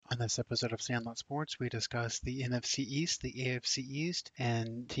this episode of Sandlot Sports, we discuss the NFC East, the AFC East,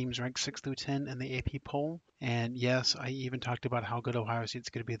 and teams ranked 6 through 10 in the AP poll. And yes, I even talked about how good Ohio State's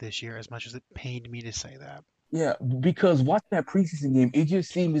going to be this year, as much as it pained me to say that. Yeah, because watching that preseason game, it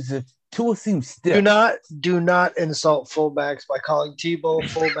just seemed as if Tua seemed stiff. Do not insult fullbacks by calling Tebow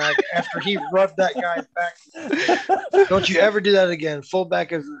fullback after he rubbed that guy's back. Don't you ever do that again.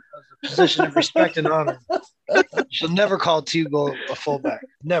 Fullback is a position of respect and honor. You should never call Tebow a fullback.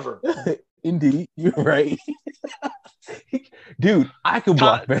 Never. Indeed, you're right. Dude, I could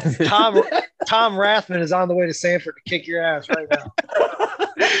block. Tom Rathman is on the way to Sanford to kick your ass right now.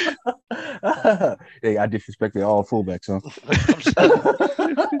 Hey, I disrespected all fullbacks, huh?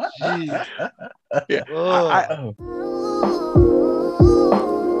 Yeah.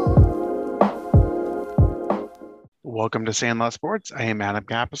 Welcome to Sandlot Sports. I am Adam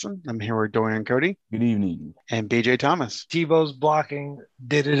Capison. I'm here with Dorian Cody. Good evening. And BJ Thomas. Tebow's blocking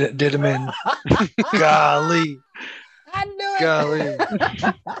did him in. Golly. I know. Golly.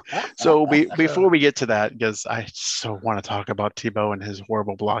 So before we get to that, because I so want to talk about Tebow and his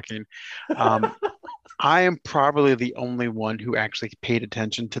horrible blocking, I am probably the only one who actually paid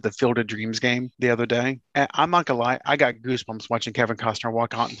attention to the Field of Dreams game the other day. And I'm not gonna lie, I got goosebumps watching Kevin Costner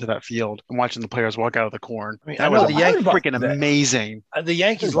walk out into that field and watching the players walk out of the corn. I mean, that was freaking amazing. The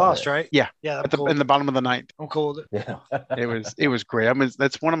Yankees lost, right? Yeah, yeah. In the bottom of the ninth. I'm cool with it. Yeah. It was great. I mean,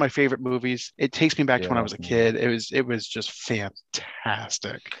 that's one of my favorite movies. It takes me back to when I was a kid. It was just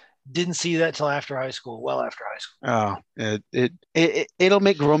fantastic. Didn't see that till after high school. Well, after high school. It'll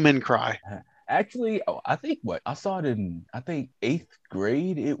make grown men cry. Actually, I think I saw it in eighth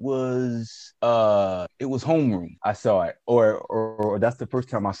grade. It was homeroom. I saw it, or that's the first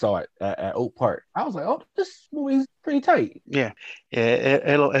time I saw it at Oak Park. I was like, oh, this movie's pretty tight. Yeah,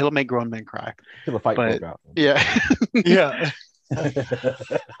 it'll make grown men cry. Till a fight broke out. Yeah, yeah.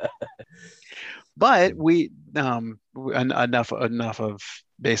 But we enough of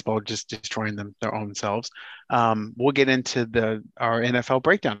baseball just destroying their own selves. We'll get into our NFL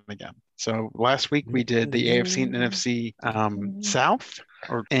breakdown again. So last week we did the AFC and NFC South,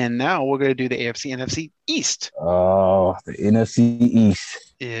 and now we're going to do the AFC and NFC East. Oh, the NFC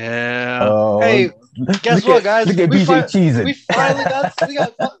East. Yeah. Oh, hey, guess what, guys? Look at BJ cheesing. We finally got something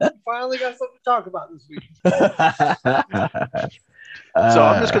to talk about this week. So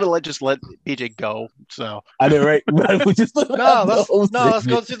I'm just gonna let BJ go. So I know, right? Let's go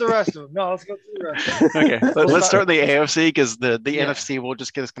through the rest of them. Okay, let's start the AFC because the NFC will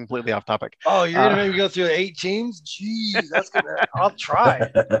just get us completely off topic. Oh, you're gonna make me go through 8 teams? Jeez, that's gonna. I'll try.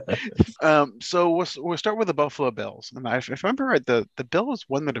 So we'll start with the Buffalo Bills, and if I remember right, the Bills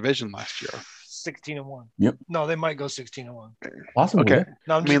won the division last year, 16-1. Yep. No, they might go 16-1. Possibly. Okay.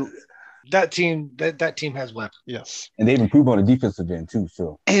 No, that team has weapons. Yes, and they've improved on the defensive end too.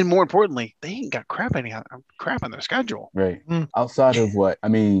 So, and more importantly, they ain't got crap on their schedule. Right. Outside of what I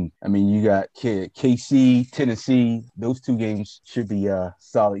mean, you got KC, Tennessee. Those 2 games should be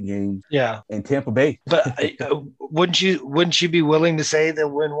solid games. Yeah, and Tampa Bay. But wouldn't you be willing to say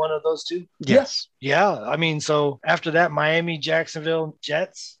they'll win one of those 2? Yes. Yeah. I mean, so after that, Miami, Jacksonville,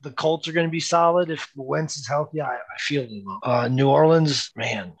 Jets. The Colts are going to be solid if Wentz is healthy. I feel them. New Orleans,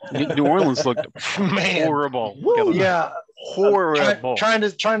 man. New Orleans looked horrible. Yeah, horrible. Trying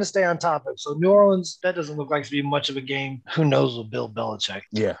to stay on topic. So New Orleans, that doesn't look like to be much of a game. Who knows with Bill Belichick?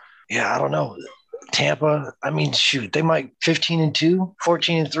 Yeah, I don't know. Tampa, I mean, shoot, they might 15-2,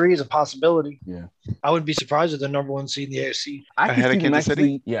 14-3 is a possibility. Yeah, I wouldn't be surprised if they're number 1 seed in the AFC. I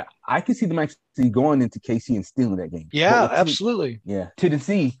can see them actually going into KC and stealing that game. Yeah, absolutely. Yeah,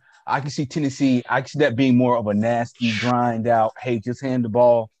 Tennessee. I can see that being more of a nasty grind out. Hey, just hand the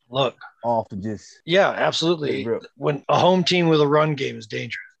ball. Look, off to just. Yeah, absolutely. When a home team with a run game is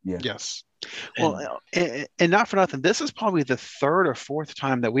dangerous. Yeah. Yes. Well, and not for nothing, this is probably the 3rd or 4th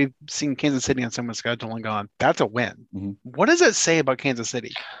time that we've seen Kansas City on someone's schedule and gone, that's a win. Mm-hmm. What does that say about Kansas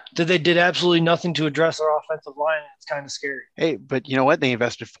City? That they did absolutely nothing to address our offensive line. It's kind of scary. Hey, but you know what? They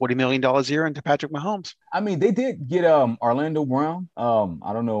invested $40 million a year into Patrick Mahomes. I mean, they did get Orlando Brown.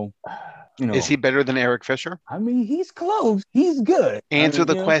 I don't know. Is he better than Eric Fisher? I mean, he's close. He's good. Answer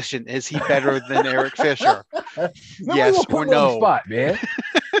the question. Is he better than Eric Fisher? Yes or no? Spot, man.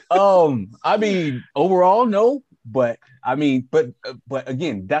 I mean, overall, no. But I mean, but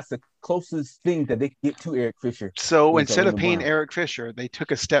again, that's the closest thing that they can get to Eric Fisher. So instead of paying Eric Fisher, they took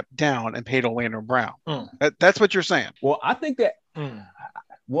a step down and paid Orlando Brown. That's what you're saying. Well, I think that.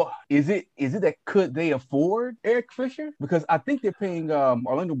 Well, is it that could they afford Eric Fisher? Because I think they're paying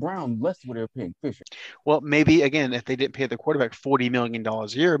Orlando Brown less than what they're paying Fisher. Well, maybe again, if they didn't pay the quarterback $40 million a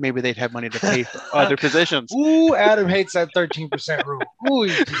year, maybe they'd have money to pay for other positions. Ooh, Adam hates that 13% rule. Ooh,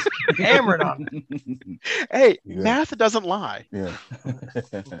 he's just hammering on it. Hey, math doesn't lie. Yeah.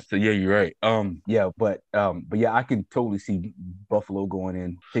 So yeah, you're right. But yeah, I can totally see Buffalo going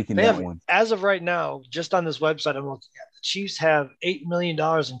in, taking that one. As of right now, just on this website I'm looking at, the Chiefs have $8 million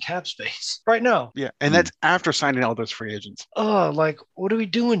in cap space right now. Yeah, and that's after signing all those free agents. Oh, like, what are we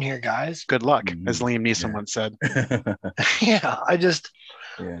doing here, guys? Good luck, as Liam Neeson once said. Yeah,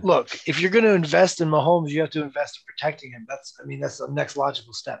 look, if you're going to invest in Mahomes, you have to invest in protecting him. That's the next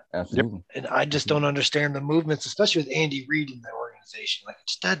logical step. Absolutely. And I just don't understand the movements, especially with Andy Reid in that organization. Like,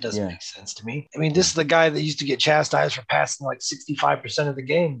 that doesn't make sense to me. I mean, this is the guy that used to get chastised for passing like 65% of the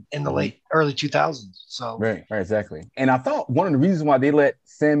game in the early 2000s. So right, exactly. And I thought one of the reasons why they let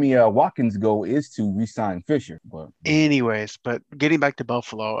Sammy Watkins go is to re-sign Fisher. But anyways, but getting back to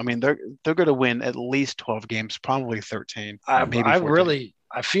Buffalo, I mean, they're going to win at least 12 games, probably 13.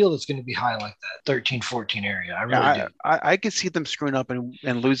 I feel it's going to be high like that, 13-14 area. I really do. I could see them screwing up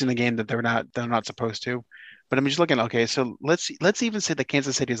and losing a game that they're not supposed to. But I'm just looking. Okay, so let's even say that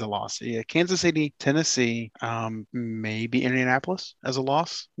Kansas City is a loss. Yeah, Kansas City, Tennessee, maybe Indianapolis as a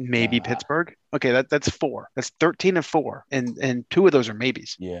loss, maybe Pittsburgh. Okay, that's 4. That's 13-4, and 2 of those are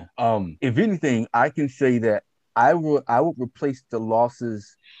maybes. Yeah. If anything, I can say that I would replace the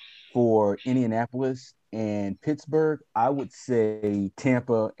losses for Indianapolis and Pittsburgh. I would say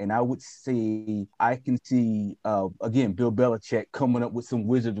Tampa, and I would say I can see again Bill Belichick coming up with some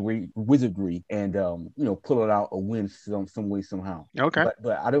wizardry and pulling out a win some way somehow. Okay,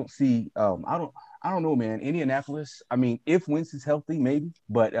 but I don't see I don't know, man. Indianapolis, I mean, if Wentz is healthy, maybe.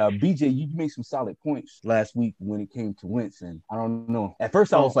 But BJ, you made some solid points last week when it came to Wentz. And I don't know. At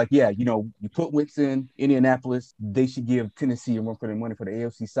first, I was like, yeah, you put Wentz in Indianapolis, they should give Tennessee a run for their money for the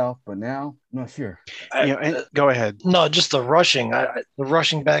AFC South. But now, I'm not sure. Go ahead. No, just the rushing. The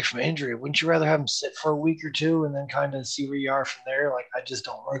rushing back from injury. Wouldn't you rather have him sit for a week or two and then kind of see where you are from there? Like, I just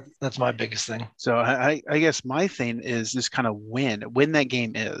don't like it. That's my biggest thing. So I guess my thing is just kind of win that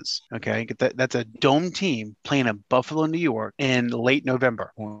game is. Okay, that's a dome team playing in Buffalo, New York in late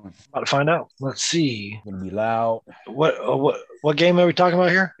November. About to find out. Let's see. Gonna be loud. What game are we talking about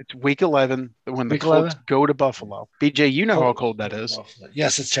here? It's week 11 when the Colts go to Buffalo. BJ, you know how cold that is.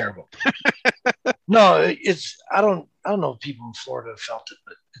 Yes, it's terrible. No, I don't know if people in Florida have felt it,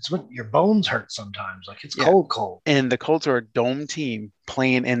 but it's when your bones hurt sometimes. Like, it's cold. And the Colts are a dome team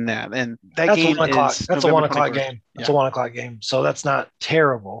playing in that. And that's game is that's a 1 o'clock game. That's a 1 o'clock game. So that's not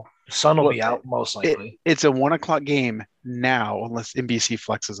terrible. The sun will be out most likely. It's a 1 o'clock game now, unless NBC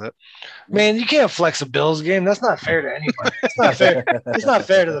flexes it. Man, you can't flex a Bills game. That's not fair to anybody. It's not fair. It's not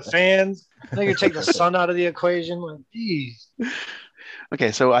fair to the fans. I think you take the sun out of the equation. Like, geez.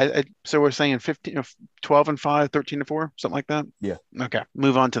 Okay, so so we're saying 12-5, 13-4, something like that. Yeah. Okay,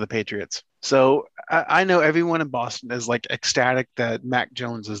 move on to the Patriots. So I know everyone in Boston is like ecstatic that Mac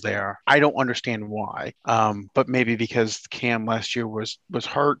Jones is there. I don't understand why, but maybe because Cam last year was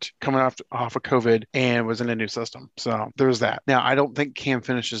hurt coming off of COVID and was in a new system. So there's that. Now I don't think Cam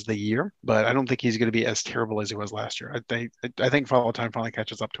finishes the year, but I don't think he's going to be as terrible as he was last year. I think follow time finally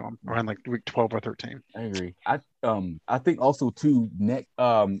catches up to him around like week 12 or 13. I agree. I think also too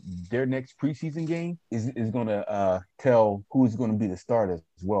their next preseason game is going to tell who's going to be the starters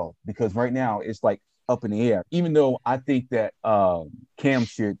as well, because right now it's like up in the air. Even though I think that Cam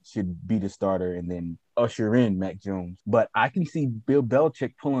should be the starter and then usher in Mac Jones, but I can see Bill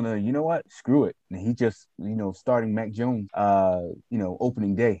Belichick pulling screw it, and he just starting Mac Jones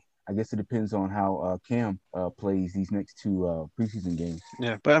opening day. I guess it depends on how Cam plays these next 2 preseason games.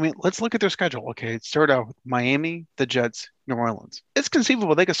 Yeah, but I mean, let's look at their schedule. Okay, it started out with Miami, the Jets, New Orleans. It's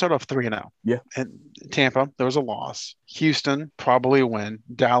conceivable they could start off 3-0. Yeah. And Tampa, there was a loss. Houston, probably a win.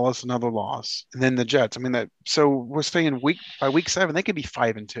 Dallas, another loss. And then the Jets. I mean, so we're saying by week 7, they could be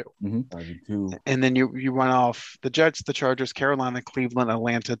 5-2. 5-2. And then you run off the Jets, the Chargers, Carolina, Cleveland,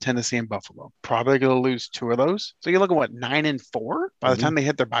 Atlanta, Tennessee, and Buffalo. Probably going to lose 2 of those. So you're looking at 9-4 by the time they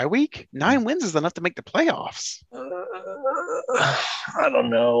hit their bye week. 9 wins is enough to make the playoffs. I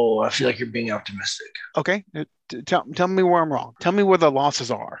don't know. I feel like you're being optimistic. Okay. Tell me where I'm wrong. Tell me where the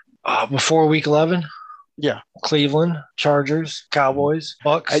losses are. Before week 11? Yeah. Cleveland, Chargers, Cowboys,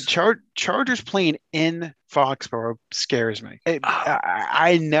 Bucks. Chargers playing in Foxborough scares me.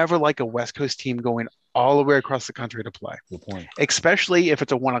 I never like a West Coast team going all the way across the country to play. Good point. Especially if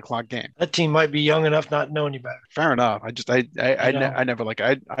it's a 1 o'clock game. That team might be young enough not to know any better. Fair enough. I never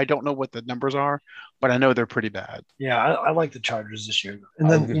I don't know what the numbers are, but I know they're pretty bad. Yeah, I like the Chargers this year. And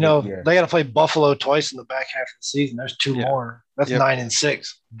then, they got to play Buffalo twice in the back half of the season. There's 2 more. That's 9-6.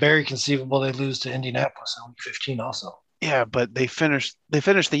 Very conceivable they lose to Indianapolis in week 15 also. Yeah, but they finished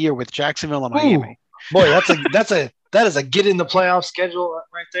the year with Jacksonville and Miami. Boy, that is a get in the playoff schedule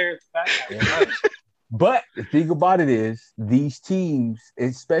right there at the back. Yeah. But the thing about it is, these teams,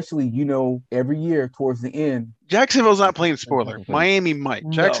 especially, every year towards the end. Jacksonville's not playing spoiler. Miami might.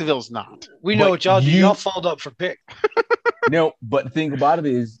 Jacksonville's not. We know what y'all do. Y'all fold up for pick. No, but the thing about it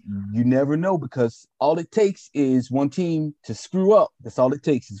is, you never know, because all it takes is one team to screw up. That's all it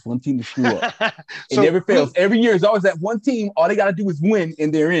takes is one team to screw up. It never fails. Every year is always that one team. All they got to do is win,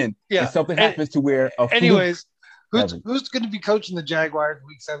 and they're in. Yeah. And something happens to where anyways, who's going to be coaching the Jaguars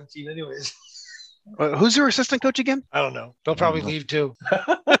week 17 anyways? Who's your assistant coach again? I don't know. They'll probably leave too.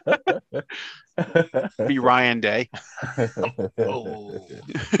 Be Ryan Day.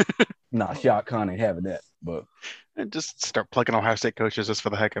 Nah, Shaq Khan ain't having that. But and just start plucking Ohio State coaches just for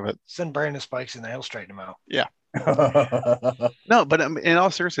the heck of it. Send Brandon Spikes in there. He'll straighten them out. Yeah. No, but in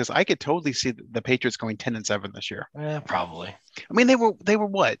all seriousness, I could totally see the Patriots going 10-7 this year. Probably. I mean, they were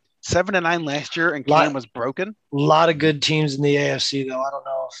what? 7-9 last year, and Cam was broken. A lot of good teams in the AFC, though. I don't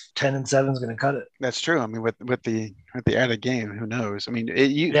know if 10-7 is going to cut it. That's true. I mean, with the added game, who knows? I mean,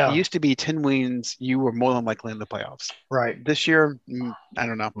 it used to be 10 wins. You were more than likely in the playoffs. Right. This year, I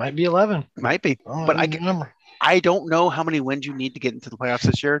don't know. Might be 11. Might be. But I don't know how many wins you need to get into the playoffs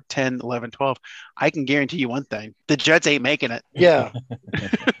this year. 10, 11, 12. I can guarantee you one thing: the Jets ain't making it. Yeah.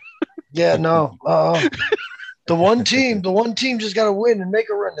 Yeah. No. The one team just got to win and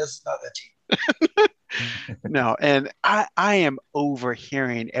make a run. This is not that team. No, and I am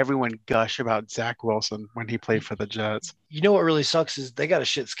overhearing everyone gush about Zach Wilson when he played for the Jets. You know what really sucks is they got a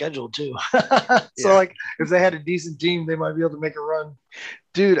shit schedule too. So like if they had a decent team, they might be able to make a run.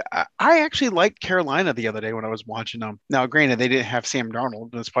 Dude, I actually liked Carolina the other day when I was watching them. Now, granted, they didn't have Sam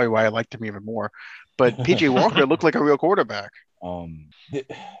Darnold. That's probably why I liked him even more. But PJ Walker looked like a real quarterback.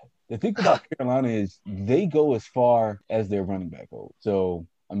 The thing about Carolina is they go as far as their running back goes. So,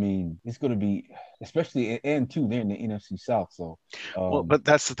 I mean, it's going to be, especially, and too, they're in the NFC South. So, well, but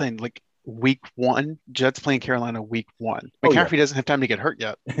that's the thing. Like, week 1, Jets playing Carolina week 1. McCaffrey doesn't have time to get hurt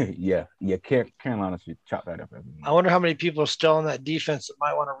yet. Yeah. Carolina should chop that up. I wonder how many people are still on that defense that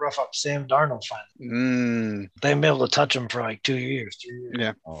might want to rough up Sam Darnold finally. They've been able to touch him for like 2 years, 3 years.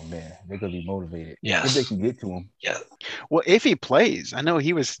 Yeah. Oh, man. They're going to be motivated. Yeah. If they can get to him. Yeah. Well, if he plays, I know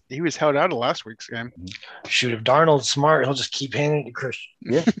he was held out of last week's game. Shoot, if Darnold's smart, he'll just keep handing it to Christian.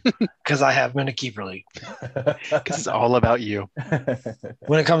 Yeah. Because I have him in a keeper league. Because it's all about you.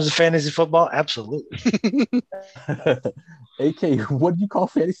 When it comes to fantasy football, absolutely. AK, what do you call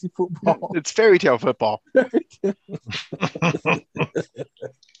fantasy football? It's fairy tale football.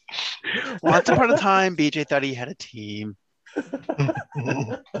 Once upon a time, BJ thought he had a team.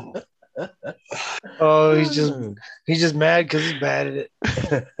 Oh, he's just mad because he's bad at it.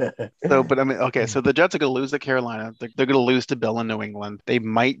 So the Jets are going to lose to Carolina. They're going to lose to Bill in New England. They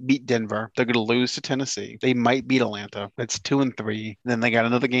might beat Denver. They're going to lose to Tennessee. They might beat Atlanta. That's 2-3. Then they got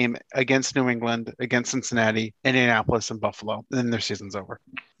another game against New England, against Cincinnati, Indianapolis, and Buffalo. Then their season's over.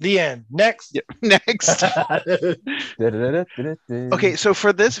 The end. Next. Yeah, next. Okay, so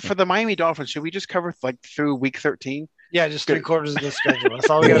for the Miami Dolphins, should we just cover like through week 13? Yeah, just 3/4 of the schedule. That's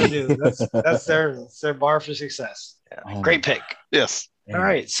all we got to do. That's their bar for success. Yeah. Great pick. Yes. All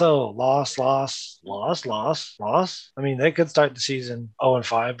right. So loss. I mean, they could start the season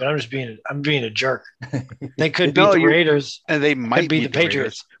 0-5, but I'm being a jerk. They could beat the Raiders, and they might beat the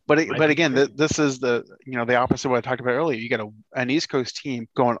Patriots. But again, this is the opposite of what I talked about earlier. You got an East Coast team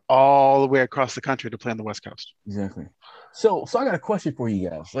going all the way across the country to play on the West Coast. Exactly. So I got a question for you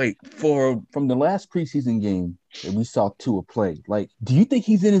guys. Like from the last preseason game that we saw Tua play, like, do you think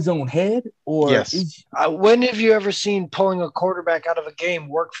he's in his own head, or yes? When have you ever seen pulling a quarterback out of a game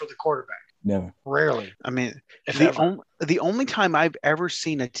work for the quarterback? Never. Rarely. I mean, the only time I've ever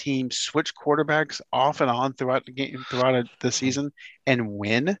seen a team switch quarterbacks off and on throughout the game, throughout the season, and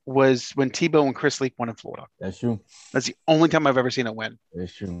win was when Tebow and Chris Leak won in Florida. That's true. That's the only time I've ever seen it win.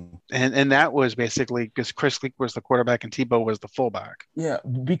 That's true. And that was basically because Chris Leak was the quarterback and Tebow was the fullback. Yeah,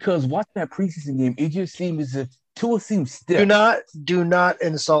 because watching that preseason game, it just seemed as if Tua seems stiff. Do not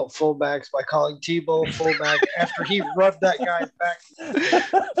insult fullbacks by calling Tebow fullback after he rubbed that guy's back.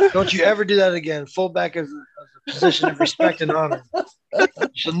 Don't you ever do that again. Fullback is a position of respect and honor. You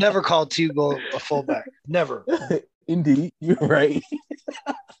should never call Tebow a fullback. Never. Indeed, you're right.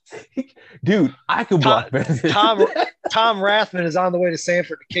 Dude, I could block better than Tom Rathman is on the way to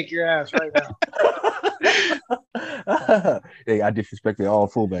Sanford to kick your ass right now. Hey, I disrespected all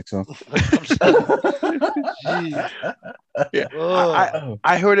fullbacks, huh? Yeah.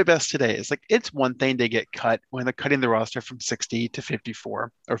 I heard it best today. It's like it's one thing to get cut when they're cutting the roster from 60 to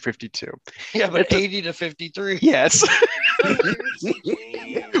 54 or 52. Yeah, but 80 to 53. Yes.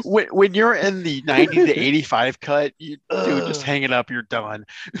 when you're in the 90 to 85 cut, dude, just hang it up. You're done.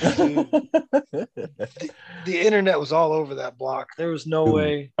 The internet was all over that block. There was no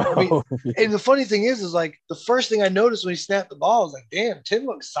way. I mean, and the funny thing is like the first thing I noticed when he snapped the ball was like, damn, Tim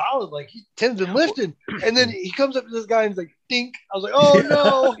looks solid. Like Tim's been lifting. And then he comes up to this guy and he's like, dink. I was like, oh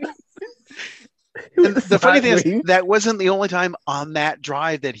no. And the funny thing is, that wasn't the only time on that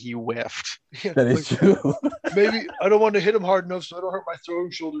drive that he whiffed. Yeah, that is true. Maybe I don't want to hit him hard enough so I don't hurt my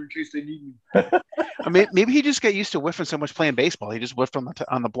throwing shoulder in case they need me. I mean, maybe he just got used to whiffing so much playing baseball. He just whiffed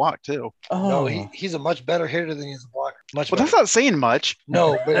on the block too. Oh. No, he's a much better hitter than he is a blocker. Much well, better. That's not saying much.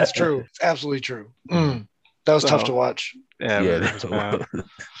 No, but it's true. It's absolutely true. That was tough to watch. Yeah, that was bad.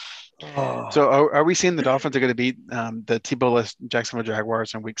 So are we seeing the Dolphins are going to beat the Tebow-less Jacksonville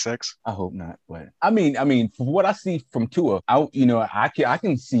Jaguars in Week 6? I hope not. But I mean, from what I see from Tua, I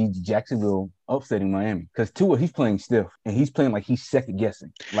can see Jacksonville upsetting Miami because Tua, he's playing stiff and he's playing like he's second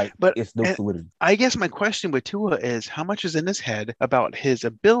guessing. But it's no fluidity. I guess my question with Tua is how much is in his head about his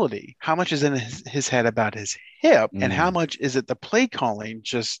ability? How much is in his head about his hip? And how much is it the play calling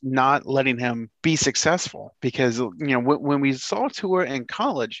just not letting him be successful? Because when we saw Tua in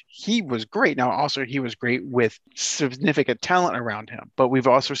college, he was great. Now also he was great with significant talent around him, but we've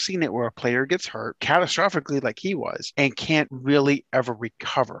also seen it where a player gets hurt catastrophically like he was and can't really ever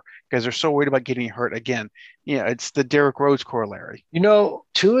recover because they're so worried about getting hurt again. It's the Derrick Rose corollary.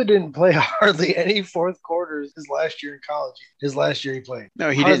 Tua didn't play hardly any fourth quarters his last year in college. His last year he played.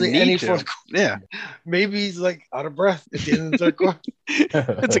 No, he didn't need to. Fourth quarter. Yeah. Maybe he's like out of breath at the end of the third quarter.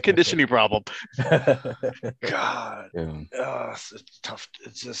 It's a conditioning problem. God. Yeah. It's tough.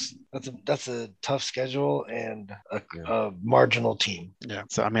 It's just that's a tough schedule and a marginal team. Yeah.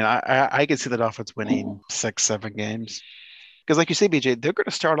 So I mean I could see the Dolphins winning 6-7 games. Because like you say, BJ, they're going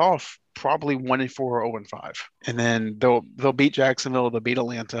to start off probably 1-4 or 0-5. And then they'll beat Jacksonville, they'll beat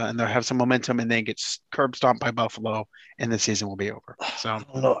Atlanta, and they'll have some momentum and then get curb stomped by Buffalo, and the season will be over. So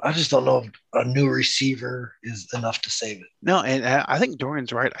I just don't know if a new receiver is enough to save it. No, and I think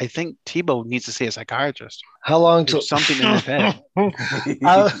Dorian's right. I think Tebow needs to see a psychiatrst. How long till something in his head?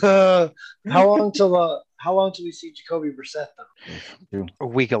 How long till we see Jacoby Brissett though?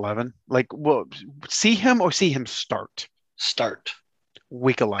 Week 11. See him or see him start.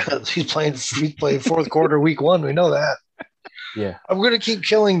 Week 11. He's playing fourth quarter, week 1. We know that. Yeah. I'm going to keep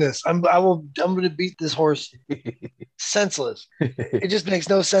killing this. I'm going to beat this horse senseless. It just makes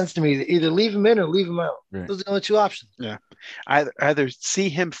no sense to me to either leave him in or leave him out. Right. Those are the only two options. Yeah. Either see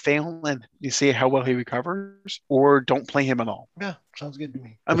him fail and you see how well he recovers, or don't play him at all. Yeah. Sounds good to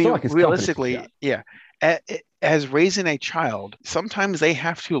me. I mean, realistically, yeah. As raising a child, sometimes they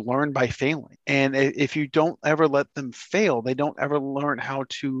have to learn by failing. And if you don't ever let them fail, they don't ever learn how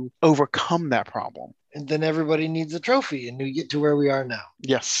to overcome that problem. And then everybody needs a trophy, and we get to where we are now.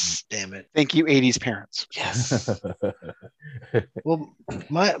 Yes. Damn it. Thank you, 80s parents. Yes. Well,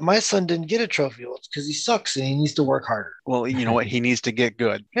 my son didn't get a trophy. Well, it's because he sucks and he needs to work harder. Well, you know what? He needs to get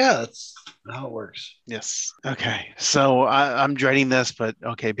good. Yeah, that's how it works. Yes. Okay. So I'm dreading this, but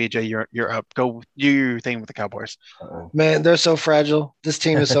okay, BJ, you're up. Go do your thing with the Cowboys. Man, they're so fragile. This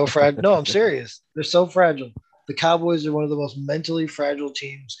team is so fragile. No, I'm serious. They're so fragile. The Cowboys are one of the most mentally fragile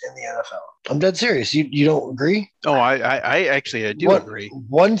teams in the NFL. I'm dead serious. You don't agree? Oh, I do agree.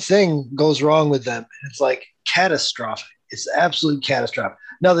 One thing goes wrong with them, and it's like catastrophic. It's absolutely catastrophic.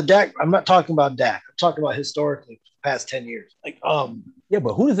 Now, the Dak, I'm not talking about Dak. I'm talking about historically, the past 10 years. Yeah,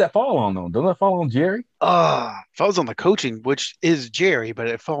 but who does that fall on, though? Doesn't that fall on Jerry? Falls on the coaching, which is Jerry, but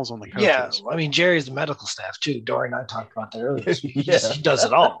it falls on the coaches. Yeah, I mean, Jerry's the medical staff, too. Dorian and I talked about that earlier. He does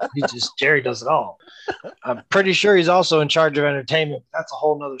it all. Jerry does it all. I'm pretty sure he's also in charge of entertainment. That's a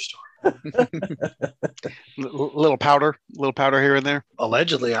whole nother story. little powder here and there.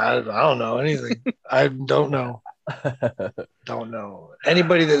 Allegedly, I don't know anything. I don't know. Don't know.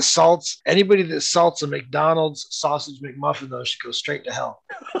 Anybody that salts a McDonald's sausage McMuffin though should go straight to hell.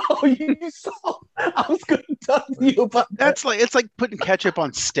 Oh, you saw? I was going to talk to you about that. It's like putting ketchup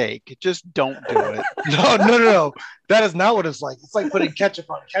on steak. Just don't do it. No. That is not what it's like. It's like putting ketchup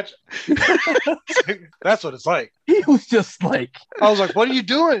on ketchup. That's what it's like. He was just like, I was like, "What are you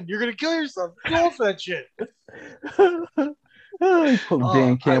doing? You're gonna kill yourself. Go off that shit." He pulled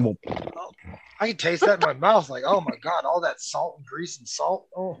Dan Campbell. I can taste that in my mouth. Like, oh my God, all that salt and grease and salt.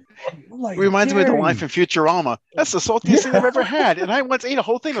 Oh, Like, Reminds me of the Jerry. life in Futurama. That's the saltiest thing I've ever had, and I once ate a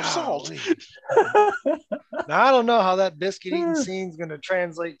whole thing of salt. golly. Now I don't know how that biscuit eating scene's going to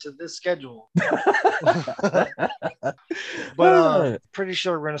translate to this schedule, but pretty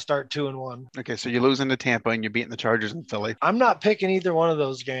sure we're going to start 2-1. Okay, so you're losing to Tampa and you're beating the Chargers in Philly. I'm not picking either one of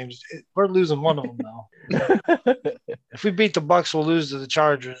those games. We're losing one of them though. If we beat the Bucks, we'll lose to the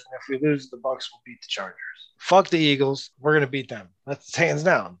Chargers, and if we lose to the Bucks, we'll beat the Chargers. Fuck the Eagles. We're going to beat them. That's hands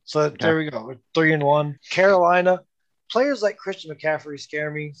down. So there we go. We're 3-1. Carolina. Players like Christian McCaffrey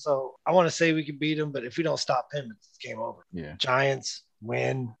scare me, so I want to say we can beat him, but if we don't stop him, it's game over. Yeah. Giants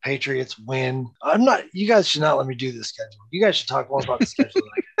win. Patriots win. You guys should not let me do this schedule. You guys should talk more about the schedule.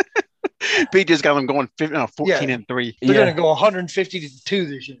 Pete just got them going 14-3. They're going to go 150-2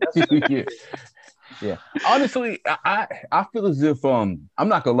 this year. That's Yeah. Honestly, I feel as if I'm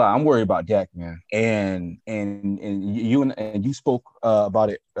not gonna lie, I'm worried about Dak, man. And you spoke about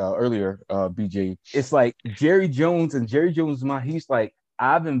it earlier, BJ. It's like Jerry Jones mind, he's like,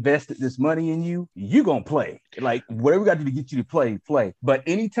 I've invested this money in you, you gonna play. Like whatever we got to do to get you to play. But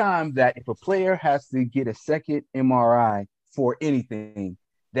anytime that if a player has to get a second MRI for anything,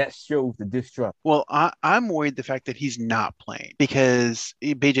 that shows the distrust. Well, I'm worried the fact that he's not playing because,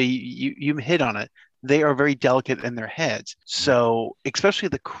 BJ, you hit on it. They are very delicate in their heads. So, especially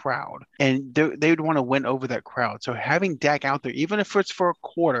the crowd. And they would want to win over that crowd. So, having Dak out there, even if it's for a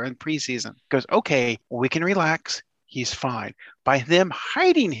quarter in preseason, goes, okay, we can relax. He's fine. By them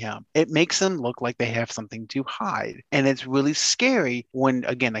hiding him, it makes them look like they have something to hide. And it's really scary when,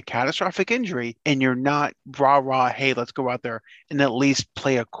 again, a catastrophic injury and you're not rah, hey, let's go out there and at least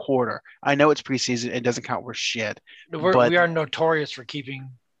play a quarter. I know it's preseason. It doesn't count for shit. We are notorious for keeping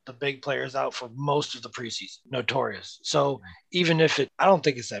the big players out for most of the preseason. Notorious. So even if I don't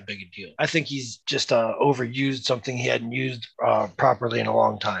think it's that big a deal. I think he's just overused something he hadn't used properly in a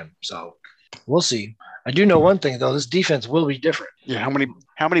long time. So we'll see. I do know one thing, though. This defense will be different. Yeah, how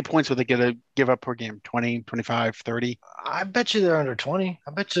many points would they get to give up per game? 20, 25, 30? I bet you they're under 20.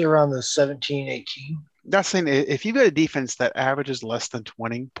 I bet you they're around the 17, 18. That's saying if you got a defense that averages less than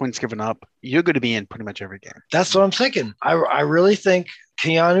 20 points given up, you're going to be in pretty much every game. That's what I'm thinking. I really think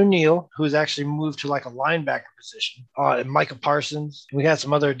Keanu Neal, who's actually moved to like a linebacker position, and Micah Parsons. We had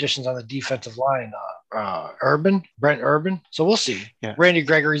some other additions on the defensive line. Brent Urban. So we'll see. Yeah. Randy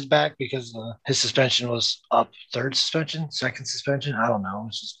Gregory's back because his suspension was up. Second suspension. I don't know.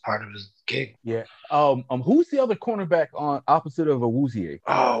 It's just part of his gig. Yeah. Who's the other cornerback on opposite of Awuzie?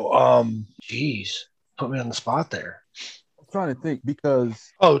 Geez. Put me on the spot there. I'm trying to think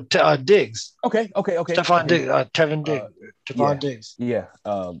because Diggs. Okay. Stephon Diggs. Tevin Diggs. Stephon Diggs. Yeah.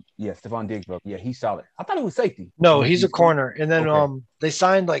 Stephon Diggs, bro. Yeah, he's solid. I thought it was safety. No, he's a corner. And then they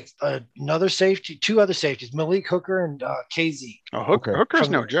signed like another safety, two other safeties, Malik Hooker and KZ. Oh, Hooker's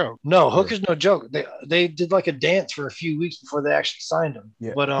no joke. No, Hooker's no joke. They did like a dance for a few weeks before they actually signed him.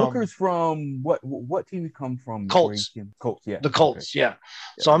 Yeah. But Hooker's from what team he come from? Colts. Colts, yeah. The Colts, yeah.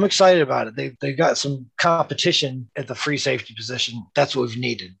 So I'm excited about it. They got some competition at the free safety position. That's what we've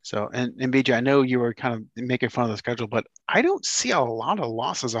needed. So and BJ, I know you were kind of making fun of the schedule, but I don't see a lot of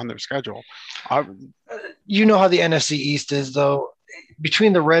losses on their schedule. You know how the NFC East is, though.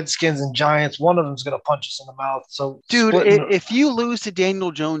 Between the Redskins and Giants, one of them's going to punch us in the mouth. So, dude, if you lose to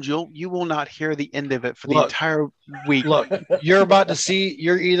Daniel Jones, you will not hear the end of it for the entire week. Look, you're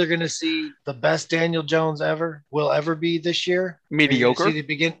either going to see the best Daniel Jones will ever be this year. Mediocre. See the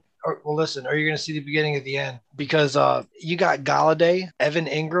begin. Or you're going to see the beginning of the end because you got Galladay, Evan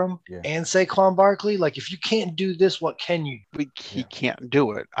Ingram, and Saquon Barkley. Like, if you can't do this, what can you? He can't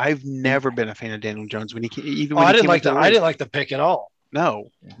do it. I've never been a fan of Daniel Jones when he I didn't like the pick at all. No,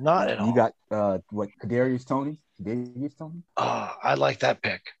 not at all. You got Kadarius Toney? I like that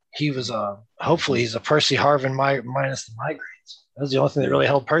pick. He was hopefully he's a Percy Harvin minus the migraines. That was the only thing that really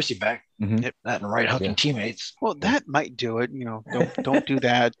held Percy back. Mm-hmm. That and right hooking teammates. Well, that might do it. Don't do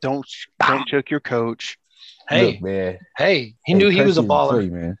that. Don't choke your coach. Hey, look, man. Hey, he knew he was a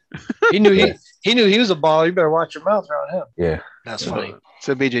baller. Man. He knew he was a baller. You better watch your mouth around him. Yeah, that's funny.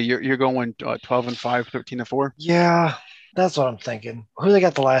 So BJ, you're going 12-5, 13-4. Yeah, that's what I'm thinking. Who they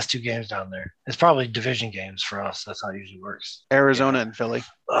got the last two games down there? It's probably division games for us. That's how it usually works. Arizona and Philly.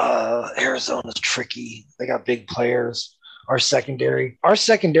 Arizona's tricky. They got big players. Our secondary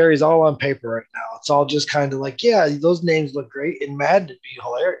is all on paper right now. It's all just kind of like, yeah, those names look great. In Madden, it'd be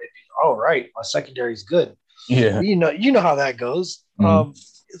hilarious. It'd be, all right, my secondary is good. Yeah, you know how that goes. Mm-hmm.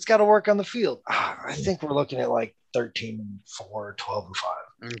 It's got to work on the field. I think we're looking at like 13-4, 12-5.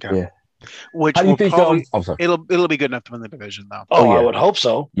 Okay. which How do you will think? probably I'm sorry. it'll be good enough to win the division though. Oh, yeah. I would hope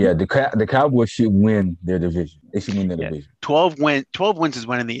so. Yeah, the Cowboys should win their division. They should win their Yeah. division. 12 wins is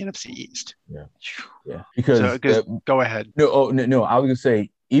winning the NFC East. Yeah. Because go ahead. No. I was gonna say,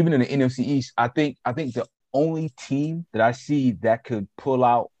 even in the NFC East, I think the only team that I see that could pull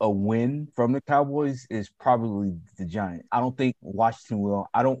out a win from the Cowboys is probably the Giants. I don't think Washington will.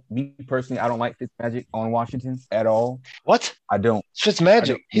 Me personally, I don't like Fitzmagic on Washington at all. What? I don't. It's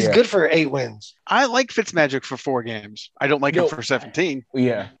Fitzmagic. He's good for 8 wins. I like Fitzmagic for 4 games. I don't like him for 17.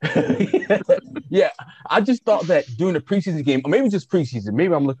 Yeah. Yeah. I just thought that during the preseason game, or maybe just preseason,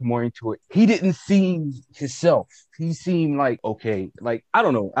 maybe I'm looking more into it. He didn't seem himself. He seemed like, okay, like, I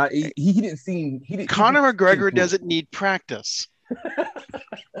don't know. He didn't seem. Conor McGregor doesn't need practice.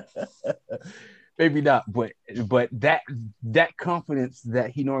 Maybe not, but that confidence that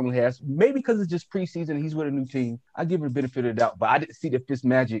he normally has, maybe because it's just preseason and he's with a new team, I give him the benefit of the doubt. But I didn't see the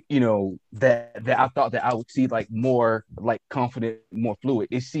Fitzmagic, that I thought that I would see, like, more like confident, more fluid.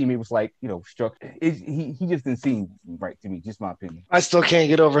 It seemed, it was like, structured. He just didn't seem right to me. Just my opinion. I still can't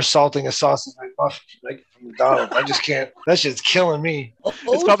get over salting a sausage McMuffin like from McDonald's. I just can't. That shit's killing me.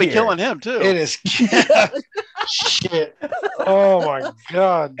 It's probably killing him too. It is. Shit. Oh my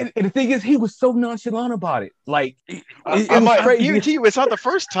god. And the thing is, he was so nonchalant about it. Like, I guarantee you, it's not the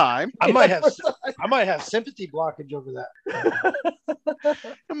first time. I might have sympathy blockage over that.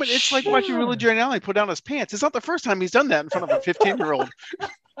 I mean, it's like watching Rudy Giuliani put down his pants. It's not the first time he's done that in front of a 15-year-old.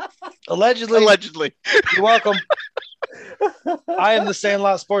 Allegedly. You're welcome. I am the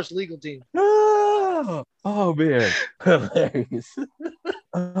Sandlot Sports legal team. Oh man, hilarious.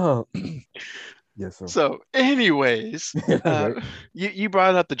 Oh. Yes, sir. So, anyways, you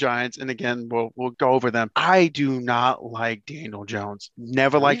brought up the Giants, and again, we'll go over them. I do not like Daniel Jones.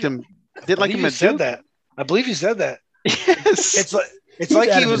 Never liked him. Didn't like him. Said that. I believe you said that. Yes. It's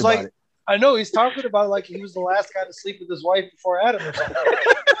like he was like. I know he's talking about it like he was the last guy to sleep with his wife before Adam or something.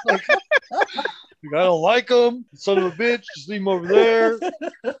 Like, I don't like him, son of a bitch. Just leave him over there.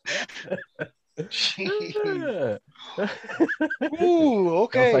 Ooh,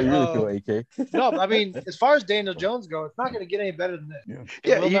 okay. That's how you really feel, AK. No, I mean, as far as Daniel Jones goes, it's not going to get any better than that.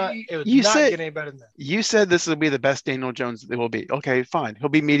 You said get any better than that. You said this will be the best Daniel Jones that will be. Okay, fine. He'll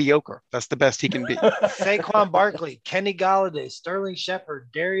be mediocre. That's the best he can be. Saquon Barkley, Kenny Galladay, Sterling Shepard,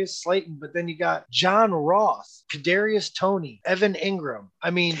 Darius Slayton, but then you got John Ross, Kadarius Toney, Evan Ingram.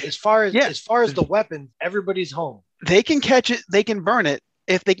 I mean, as far as the weapons, everybody's home. They can catch it. They can burn it.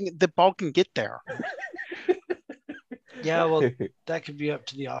 If the ball can get there. Yeah, well, that could be up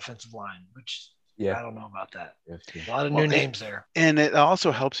to the offensive line, which I don't know about that. A lot of new names there. And it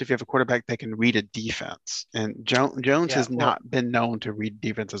also helps if you have a quarterback that can read a defense. And Jones has not been known to read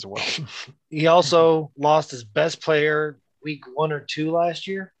defense as well. He also lost his best player week 1 or 2 last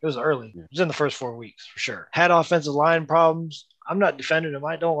year. It was early. It was in the first 4 weeks for sure. Had offensive line problems. I'm not defending him.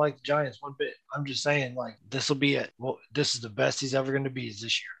 I don't like the Giants one bit. I'm just saying, like, this will be it. Well, this is the best he's ever going to be is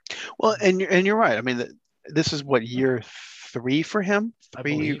this year. Well, and you're right. I mean, this is what, year 3 for him?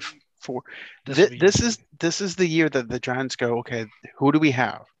 3, 4. This is the year that the Giants go, okay, who do we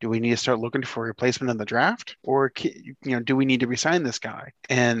have? Do we need to start looking for a replacement in the draft, or do we need to resign this guy?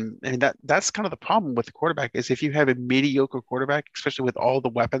 And that's kind of the problem with the quarterback is if you have a mediocre quarterback, especially with all the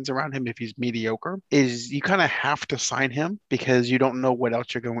weapons around him, if he's mediocre, is you kind of have to sign him because you don't know what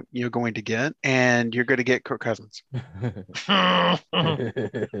else you're going to get, and you're going to get Kirk Cousins. Damn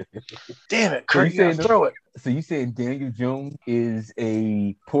it, Kirk! You throw it. So you saying Daniel Jones is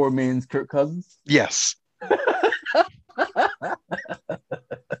a poor man's Kirk Cousins? Yes.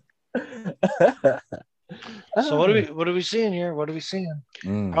 So what are we seeing here? What are we seeing?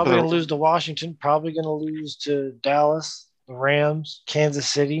 Probably going to lose to Washington. Probably going to lose to Dallas, the Rams, Kansas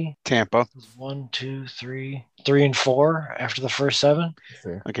City, Tampa. 1, 2, 3, 3 and 4 after the first 7.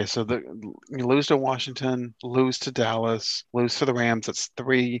 Okay, so you lose to Washington, lose to Dallas, lose to the Rams. That's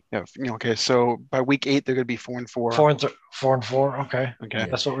 3. Okay, so by week 8 they're going to be 4 and 4. 4 and 4. Okay,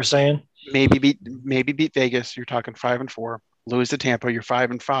 that's what we're saying. Maybe beat Vegas. You're talking 5 and 4. Lose to Tampa, you're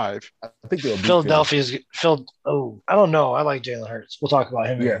 5 and 5. I think they'll beat Philadelphia's Phil. Oh, I don't know. I like Jalen Hurts. We'll talk about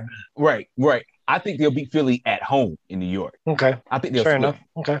him. Yeah, right. I think they'll beat Philly at home in New York. Okay, I think they'll fair enough.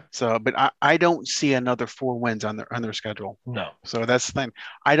 Okay, so but I don't see another 4 wins on their schedule. No. So that's the thing.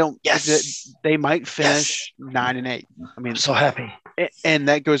 I don't. Yes. They might finish 9 and 8. I mean, I'm so happy. And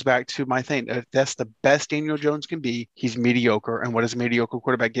that goes back to my thing. If that's the best Daniel Jones can be, he's mediocre. And what does a mediocre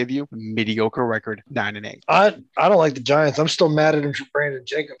quarterback give you? Mediocre record, 9 and 8. I don't like the Giants. I'm still mad at him for Brandon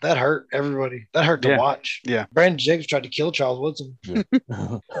Jacobs. That hurt everybody. That hurt to watch. Yeah. Brandon Jacobs tried to kill Charles Woodson. Yeah.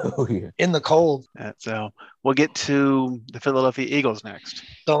 Oh yeah. In the cold. So we'll get to the Philadelphia Eagles next.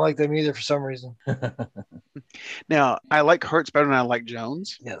 Don't like them either for some reason. Now, I like Hurts better than I like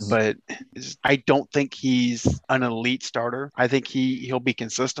Jones. Yes. But I don't think he's an elite starter. I think he'll be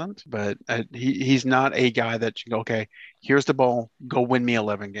consistent, but he's not a guy that you go, okay, here's the ball, go win me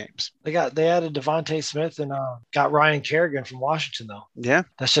 11 games. They added Devontae Smith and got Ryan Kerrigan from Washington though. Yeah,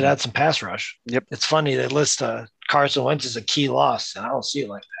 that should add some pass rush. Yep. It's funny they list Carson Wentz as a key loss, and I don't see it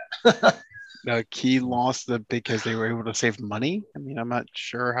like that. The key loss because they were able to save money. I mean, I'm not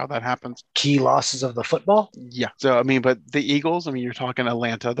sure how that happens. Key losses of the football? Yeah. So, I mean, but the Eagles, I mean, you're talking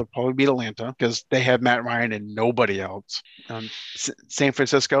Atlanta. They'll probably beat Atlanta because they have Matt Ryan and nobody else. San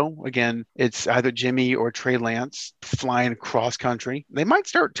Francisco, again, it's either Jimmy or Trey Lance flying cross country. They might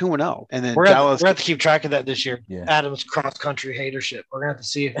start 2-0. And then Dallas. We're going to have to keep track of that this year. Yeah. Adam's cross country hatership. We're going to have to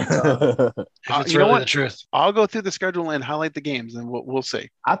see if it's really the truth. I'll go through the schedule and highlight the games, and we'll see.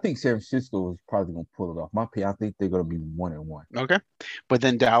 I think San Francisco is probably going to pull it off. My opinion, I think they're going to be 1-1. Okay. But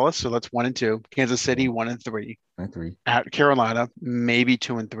then Dallas, so that's 1-2. Kansas City, 1-3. 1-3. At Carolina, maybe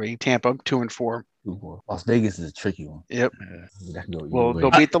 2-3. Tampa, 2-4. Las Vegas is a tricky one. Yep. That can go Well, they'll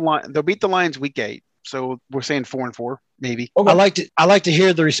beat the Lions week 8. So we're saying 4-4, maybe. Okay. I like to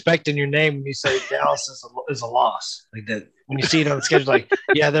hear the respect in your name when you say Dallas is a loss. Like that when you see it on the schedule, like,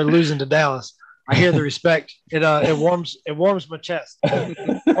 yeah, they're losing to Dallas. I hear the respect. It warms my chest.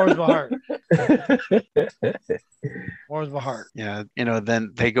 Warms my heart. Warms my heart. Yeah,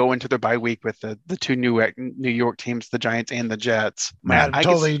 then they go into their bye week with the two New York teams, the Giants and the Jets. Man, I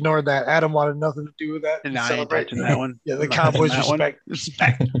totally ignored that. Adam wanted nothing to do with that. And I ain't touching that one. Yeah, the Cowboys respect.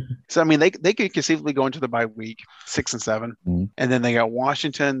 So I mean, they could conceivably go into the bye week 6-7, and then they got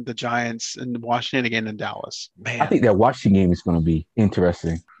Washington, the Giants, and Washington again in Dallas. Man, I think that Washington game is going to be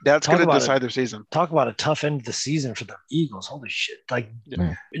interesting. That's going to decide their season. Talk about a tough end of the season for the Eagles. Holy shit! Like,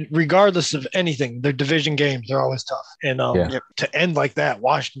 regardless of anything, their division games they're always tough. And to end like that,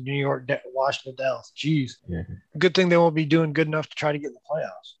 Washington, New York, Washington, Dallas. Jeez. Yeah. Good thing they won't be doing good enough to try to get in the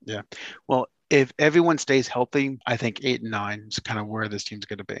playoffs. Yeah. Well, if everyone stays healthy, I think 8 and 9 is kind of where this team's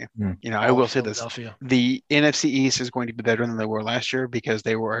going to be. I will say this: the NFC East is going to be better than they were last year because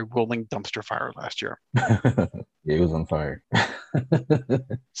they were a rolling dumpster fire last year. Yeah, it was on fire.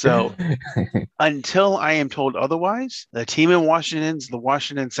 So until I am told otherwise, the team in Washington is the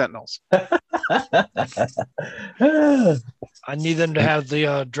Washington Sentinels. I need them to have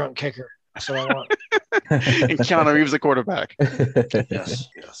the drunk kicker. That's what I want. And Keanu Reeves the quarterback. Yes.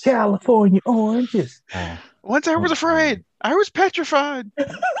 California oranges. Once I was afraid. I was petrified.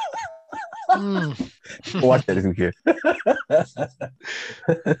 Watch that if you can.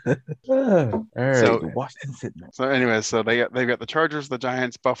 All right. Washington Sydney. So anyway, they've got the Chargers, the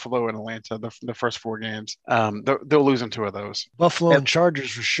Giants, Buffalo, and Atlanta. The first 4 games. They'll lose in 2 of those. Buffalo and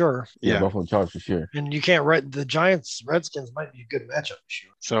Chargers for sure. Yeah, Buffalo and Chargers for sure. And you can't the Giants Redskins might be a good matchup this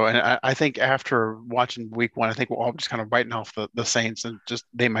year. So and I think after watching week 1, I think we're all just kind of biting off the Saints and just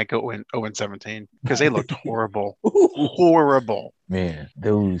they might go in 0-17 because they looked horrible. Horrible. Man,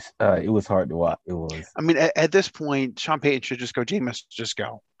 those it was hard to watch. It was. I mean, at this point, Sean Payton should just go. Jameis, just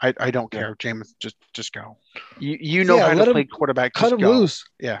go. I don't care. Jameis, just go. You know how to play quarterback. Cut him loose.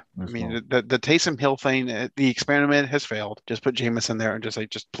 Yeah, I mean the Taysom Hill thing, the experiment has failed. Just put Jameis in there and just say,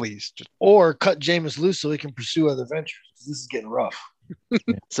 please, or cut Jameis loose so he can pursue other ventures. This is getting rough.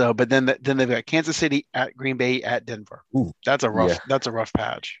 So, but then they've got Kansas City at Green Bay at Denver. Ooh, that's a rough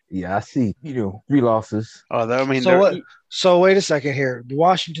patch. Yeah, I see. 3 losses. Oh, I mean, so wait a second here.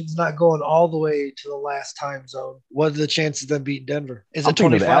 Washington's not going all the way to the last time zone. What are the chances of them beating Denver? Is it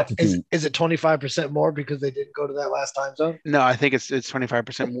 25? Is it 25% more because they didn't go to that last time zone? No, I think it's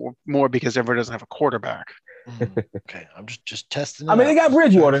 25% more because Denver doesn't have a quarterback. Okay, I'm just testing. I mean, they got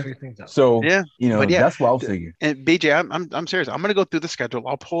Bridgewater, so yeah, that's what I was thinking. And BJ, I'm serious. I'm gonna go through the schedule.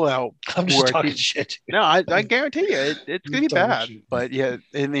 I'll pull out. I'm just talking shit. No, I guarantee you, it's gonna be bad. Shit. But yeah,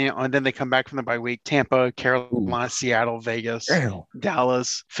 and then they come back from the bye week. Tampa, Carolina, Seattle, Vegas,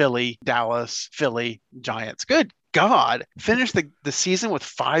 Dallas, Philly, Giants. Good God, finish the season with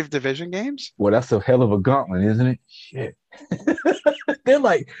 5 division games. Well, that's a hell of a gauntlet, isn't it? Shit. They're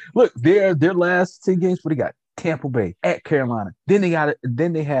like, look, their last 10 games, what they got? Tampa Bay at Carolina. Then they got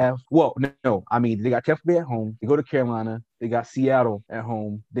they have they got Tampa Bay at home. They go to Carolina. They got Seattle at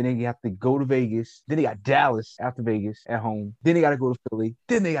home. Then they have to go to Vegas. Then they got Dallas after Vegas at home. Then they got to go to Philly.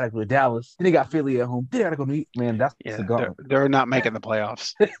 Then they got to go to Dallas. Then they got Philly at home. Then they got to go to man. That's the gauntlet. They're not making the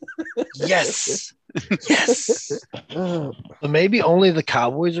playoffs. Yes. So maybe only the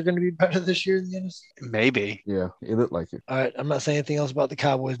Cowboys are going to be better this year in the NFC. Maybe. Yeah, it looked like it. All right, I'm not saying anything else about the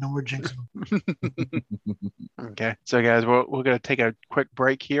Cowboys. No more jinxing them. Okay, so guys, we're going to take a quick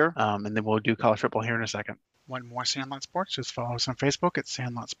break here, and then we'll do college football here in a second. Want more Sandlot Sports? Just follow us on Facebook at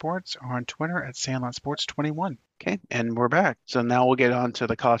Sandlot Sports or on Twitter at Sandlot Sports 21. Okay, and we're back. So now we'll get on to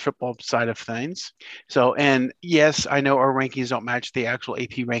the college football side of things. So, and yes, I know our rankings don't match the actual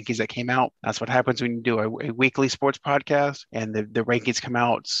AP rankings that came out. That's what happens when you do a weekly sports podcast, and the rankings come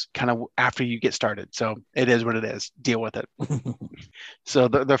out kind of after you get started. So it is what it is. Deal with it. So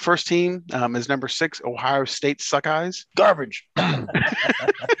the first team is number 6, Ohio State Suckeyes. Garbage.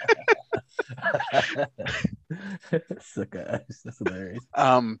 That's hilarious.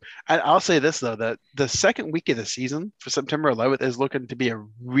 I'll say this though, that the second week of the season for September 11th is looking to be a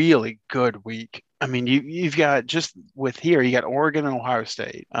really good week. I mean, you've got just with here, you got Oregon and Ohio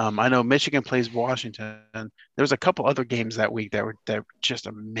State. I know Michigan plays Washington. There's a couple other games that week that were just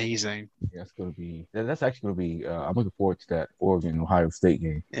amazing. Yeah, that's actually gonna be. I'm looking forward to that Oregon Ohio State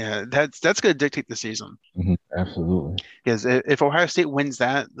game. Yeah, that's going to dictate the season. Mm-hmm, absolutely. Because if Ohio State wins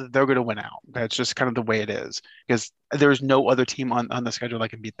that, they're going to win out. That's just kind of the way it is. Because there's no other team on the schedule that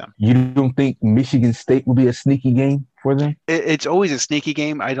can beat them. You don't think Michigan State will be a sneaky game for them? It's always a sneaky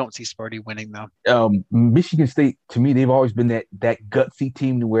game. I don't see Sparty winning though. Michigan State, to me, they've always been that gutsy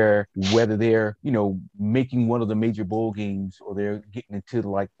team to where whether they're making one of the major bowl games or they're getting into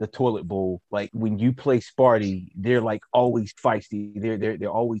like the toilet bowl, like when you play Sparty, they're like always feisty. They're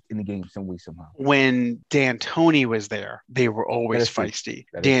always in the game some way somehow. When D'Antoni was there, they were always feisty.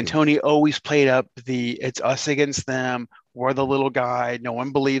 D'Antoni always played up it's us against them. We're the little guy. No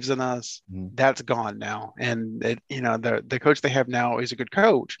one believes in us. Mm-hmm. That's gone now. And the coach they have now is a good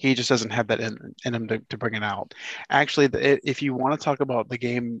coach. He just doesn't have that in him to bring it out. Actually, if you want to talk about the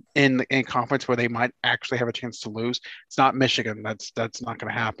game in conference where they might actually have a chance to lose, it's not Michigan. That's not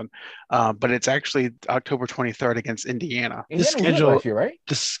going to happen. But it's actually October 23rd against Indiana. The schedule, last year, right?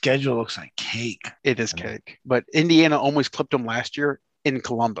 The schedule looks like cake. It is cake. But Indiana almost clipped them last year in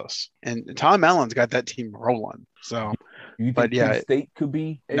Columbus, and Tom Allen's got that team rolling. So, you think Penn State could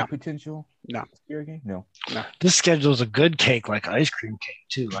be a potential? No. Game? No. This schedule is a good cake, like ice cream cake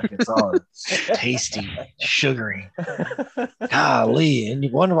too. Like it's all tasty, sugary. Golly, and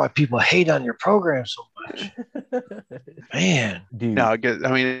you wonder why people hate on your program so much. Man, dude. No, good.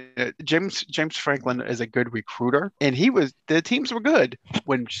 I mean, James Franklin is a good recruiter, and the teams were good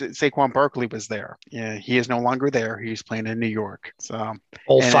when Saquon Barkley was there. Yeah, he is no longer there. He's playing in New York. So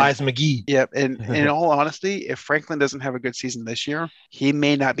old Fies McGee. Yep. And in all honesty, if Franklin doesn't have a good season this year, he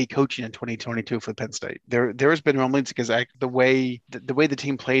may not be coaching in 2022 for Penn State. There has been rumblings because the way the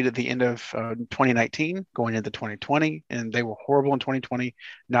team played at the end of 2019 going into 2020, and they were horrible in 2020,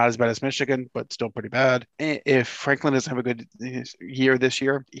 not as bad as Michigan, but still pretty bad. If Franklin doesn't have a good year this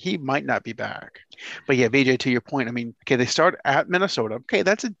year, he might not be back. But yeah, BJ, to your point, I mean, okay, they start at Minnesota. Okay,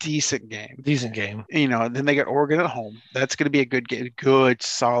 that's a decent game. Then they got Oregon at home. That's going to be a good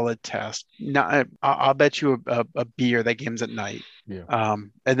solid test. I'll bet you a beer that game's at night. Yeah.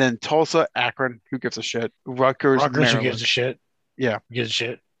 And then Tulsa, Akron, who gives a shit? Rutgers, who gives a shit? Yeah, gives a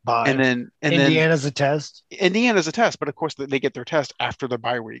shit. Bye. And then Indiana's a test. Indiana's a test, but of course they get their test after their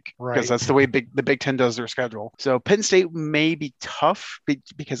bye week, right? Because that's the way the Big Ten does their schedule. So Penn State may be tough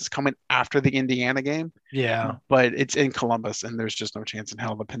because it's coming after the Indiana game. Yeah, but it's in Columbus, and there's just no chance in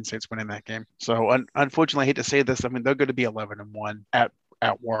hell the Penn State's winning that game. So unfortunately, I hate to say this. I mean, they're going to be 11-1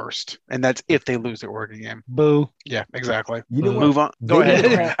 at worst, and that's if they lose the Oregon game. Boo. Yeah, exactly. Move on. Go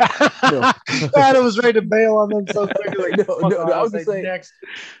ahead. God, was ready to bail on them so quickly. I was gonna say next.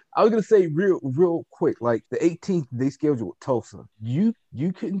 I was gonna say real quick, like the 18th they scheduled Tulsa. You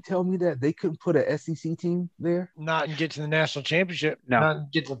couldn't tell me that they couldn't put an SEC team there? Not and get to the national championship. No. Not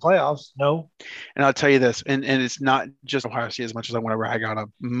and get to the playoffs. No. And I'll tell you this, and it's not just Ohio State as much as I want to rag on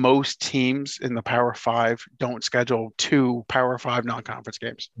them. Most teams in the Power 5 don't schedule 2 Power 5 non-conference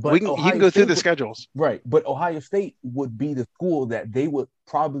games. But you can go through the schedules. Right. But Ohio State would be the school that they would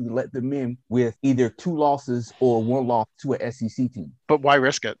probably let them in with either 2 losses or 1 loss to an SEC team. But why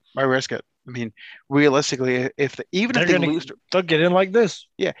risk it? I mean, realistically, even if they lose, they'll get in like this.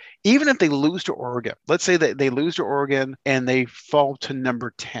 Yeah, even if they lose to Oregon, let's say that they lose to Oregon and they fall to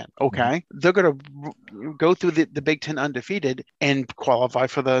number 10. Okay, they're going to go through the Big Ten undefeated and qualify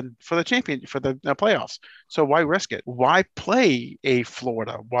for the playoffs. So why risk it? Why play a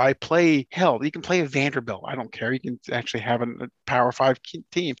Florida? Why play hell? You can play a Vanderbilt. I don't care. You can actually have a Power 5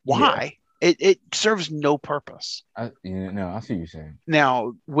 team. Why? Yeah. It serves no purpose. I see what you're saying.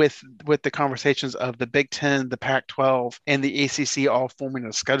 Now, with the conversations of the Big Ten, the Pac-12, and the ACC all forming a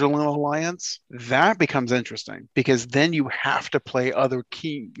scheduling alliance, that becomes interesting because then you have to play other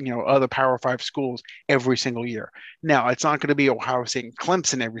other Power 5 schools every single year. Now, it's not going to be Ohio State and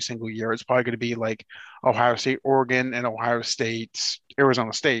Clemson every single year. It's probably going to be like Ohio State, Oregon, and Ohio State,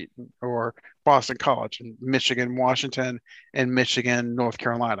 Arizona State, or Boston College and Michigan, Washington, and Michigan, North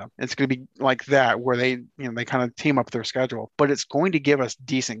Carolina. It's going to be like that where they kind of team up their schedule, but it's going to give us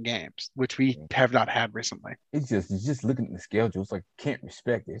decent games, which we have not had recently. It's just looking at the schedule. It's like, can't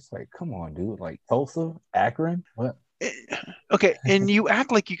respect it. It's like, come on, dude. Like Tulsa, Akron, what? Okay, and you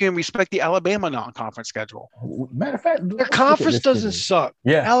act like you can respect the Alabama non-conference schedule. Matter of fact, their conference doesn't suck.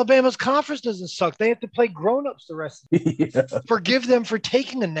 Yeah, Alabama's conference doesn't suck. They have to play grown-ups the rest of the year. Yeah. Forgive them for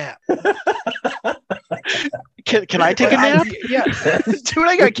taking a nap. Can I take a nap? Yeah. Dude,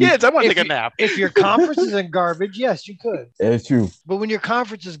 I got kids. I want to take a nap. If your conference is in garbage, yes, you could. That's true. But when your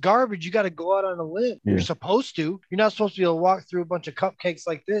conference is garbage, you got to go out on a limb. Yeah. You're supposed to. You're not supposed to be able to walk through a bunch of cupcakes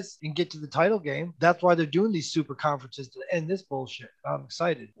like this and get to the title game. That's why they're doing these super conferences to end this bullshit. I'm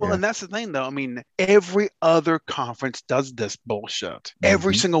excited. Well, and that's the thing, though. I mean, every other conference does this bullshit. Mm-hmm.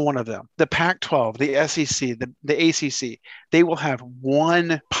 Every single one of them. The Pac-12, the SEC, the ACC, they will have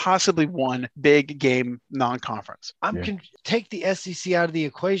possibly one big game non-conference. Take the SEC out of the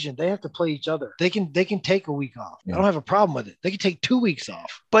equation. They have to play each other. They can take a week off. I don't have a problem with it. They can take 2 weeks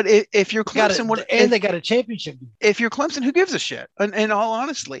off. But if you're Clemson, they got a championship. If you're Clemson, who gives a shit? And all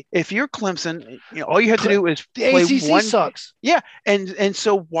honestly, if you're Clemson, all you have to do is the ACC sucks. Yeah, and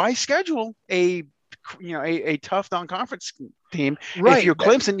so why schedule a tough non-conference team? Right. If you're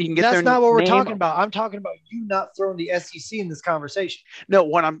Clemson, you can get there. That's not what we're talking about. I'm talking about you not throwing the SEC in this conversation. No,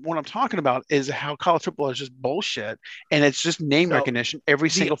 what I'm talking about is how college football is just bullshit, and it's just name recognition every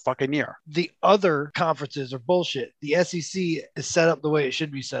single fucking year. The other conferences are bullshit. The SEC is set up the way it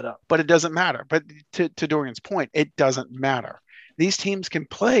should be set up. But it doesn't matter. But to Dorian's point, it doesn't matter. These teams can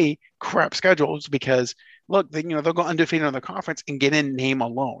play crap schedules because look, they'll go undefeated in the conference and get in name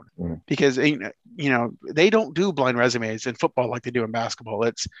alone because they don't do blind resumes in football like they do in basketball.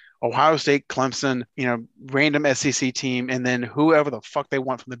 It's Ohio State, Clemson, random SEC team, and then whoever the fuck they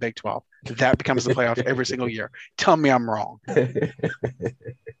want from the Big 12. That becomes the playoff every single year. Tell me I'm wrong.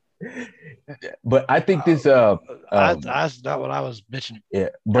 But I think this that's not what I was bitching. Yeah,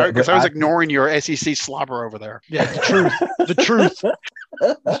 because I was ignoring your SEC slobber over there. Yeah, the truth.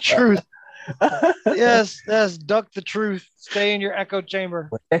 Yes, duck the truth. Stay in your echo chamber.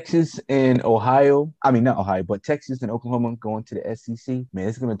 Texas and Ohio, not Ohio, but Texas and Oklahoma going to the SEC, man,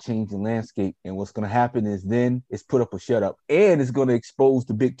 it's going to change the landscape. And what's going to happen is then it's put up or shut up. And it's going to expose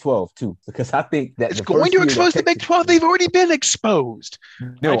the Big 12 too. Because I think that it's going to expose the Big 12. They've already been exposed.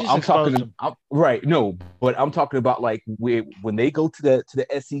 No, I'm talking but I'm talking about like when they go to the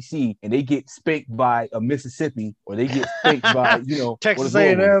SEC and they get spanked by a Mississippi or they get spanked by, Texas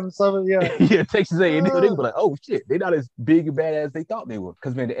A&M, something, yeah. Yeah, Texas A&M. They be like, oh shit, they're not as big and bad as they thought they were.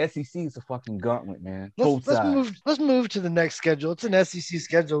 Because man, the SEC is a fucking gauntlet, man. Let's move to the next schedule. It's an SEC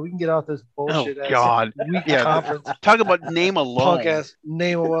schedule. We can get off this bullshit. Oh God, conference. Talk about name alone. Punk ass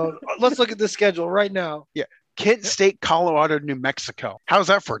name alone. Let's look at this schedule right now. Yeah. Kent State, Colorado, New Mexico. How's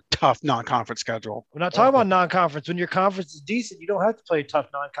that for a tough non-conference schedule? We're not talking about non-conference. When your conference is decent, you don't have to play a tough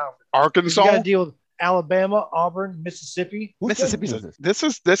non-conference. Arkansas. You got to deal with Alabama, Auburn, Mississippi. Mississippi. This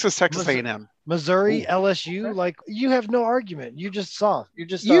is Texas A&M. Missouri, LSU, like you have no argument. You just soft. You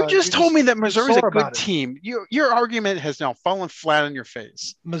just told me that Missouri's a good team. Your argument has now fallen flat on your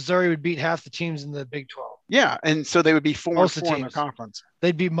face. Missouri would beat half the teams in the Big 12. Yeah, and so they would be 4-4 in the conference.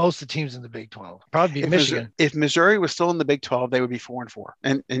 They'd beat most of the teams in the Big 12. Probably beat Michigan. If Missouri was still in the Big 12, they would be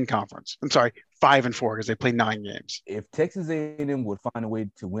 4-4 in conference. I'm sorry, 5-4 because they play 9 games. If Texas A&M would find a way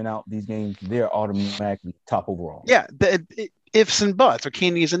to win out these games, they're automatically top overall. Yeah, ifs and buts or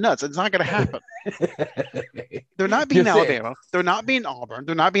candies and nuts. It's not going to happen. They're not beating Alabama. They're not beating Auburn.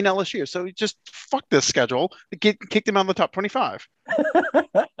 They're not beating LSU. So just fuck this schedule. Kick them out of the top 25.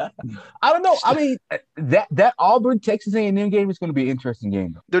 I don't know. That Auburn Texas A&M game is going to be an interesting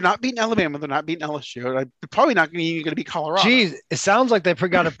game. They're not beating Alabama. They're not beating LSU. They're probably not even going to beat Colorado. Geez, it sounds like they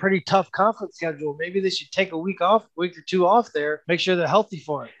got a pretty tough conference schedule. Maybe they should take a week or two off there. Make sure they're healthy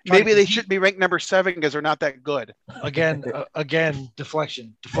for it. Maybe they should be ranked number 7 because they're not that good. Again,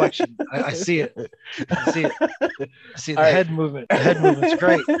 deflection. I see it. I see the head movement. The head movement's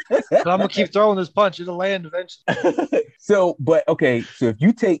great. But I'm gonna keep throwing this punch. It'll land eventually. So if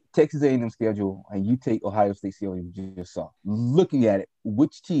you take Texas A&M schedule and you take Ohio State schedule, you just saw, looking at it,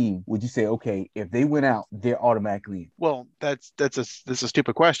 which team would you say, okay, if they went out, they're automatically in? Well, that's a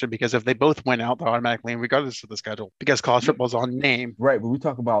stupid question because if they both went out, they're automatically in regardless of the schedule because college football's on name. Right, but we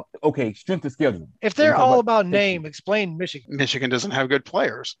talk about, strength of schedule. If they're all about name, explain Michigan. Michigan doesn't have good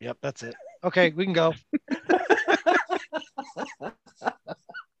players. Yep, that's it. Okay, we can go.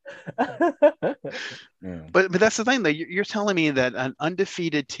 But that's the thing, though. You're telling me that an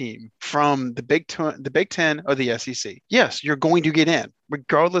undefeated team from the Big 10 or the SEC, yes, you're going to get in.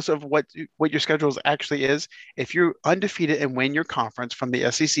 regardless of what your schedule actually is. If you're undefeated and win your conference from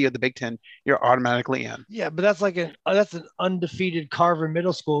the SEC or the Big Ten, you're automatically in. Yeah, but that's like that's an undefeated Carver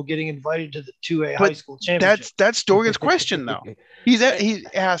Middle School getting invited to the 2A high school championship. That's Dorian's question though. He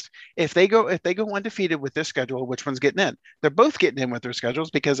asked if they go undefeated with their schedule, which one's getting in? They're both getting in with their schedules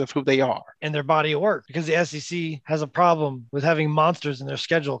because of who they are and their body of work. Because the SEC has a problem with having monsters in their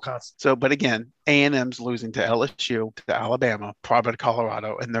schedule constantly. So, but again, A&M's losing to LSU, to Alabama, probably to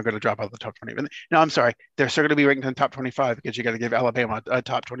Colorado, and they're going to drop out of the top 20. No, I'm sorry. They're still going to be ranked in the top 25 because you got to give Alabama a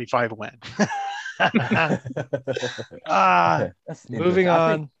top 25 win. Moving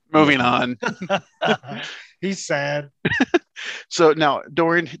on. Moving on. He's sad. So now,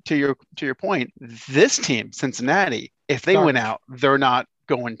 Dorian, to your point, this team, Cincinnati, if they win out, they're not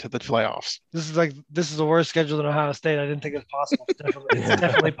going to the playoffs. This is the worst schedule than Ohio State. I didn't think it was possible. It's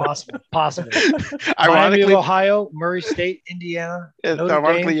definitely possible. Miami of Ohio, Murray State, Indiana.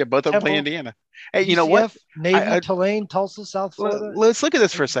 Ironically, yeah, both of them play Indiana. Hey, you know what? Navy, Tulane, Tulsa, South Florida. Let's look at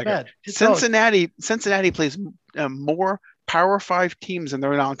this for a second. Cincinnati plays more Power 5 teams in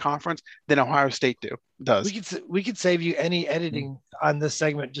their non-conference than Ohio State does. We could save you any editing on this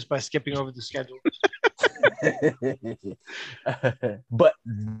segment just by skipping over the schedule. But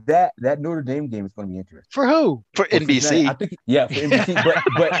that Notre Dame game is going to be interesting. For who? For NBC. I think, for NBC.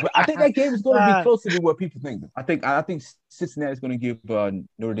 but I think that game is going to be closer to what people think. I think Cincinnati is going to give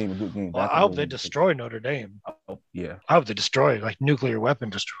Notre Dame a good game. Well, I hope they destroy Notre Dame. Oh, yeah. I hope they destroy like nuclear weapon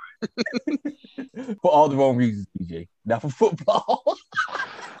destroy. For all the wrong reasons, PJ. Not for football.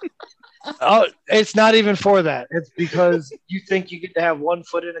 Oh, it's not even for that. It's because you think you get to have 1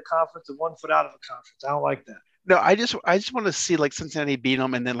 foot in a conference and 1 foot out of a conference. I don't like that. No, I just want to see like Cincinnati beat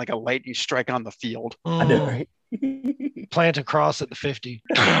them and then like a lightning strike on the field. I know, right? Plant a cross at the 50.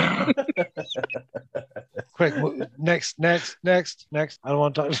 Quick, next. I don't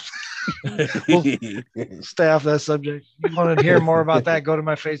want to talk. We'll stay off that subject. You want to hear more about that? Go to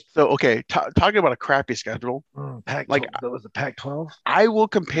my Facebook. So, okay, talking about a crappy schedule. That was the Pac-12. I will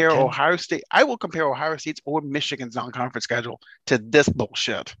compare Ohio State. I will compare Ohio State's or Michigan's non-conference schedule to this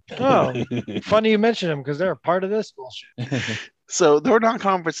bullshit. Oh, funny you mention them because they're a part of this bullshit. So their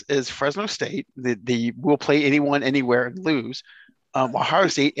non-conference is Fresno State. The will play anyone, anywhere, and lose. Ohio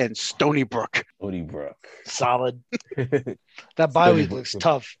State and Stony Brook. Solid. That bye week looks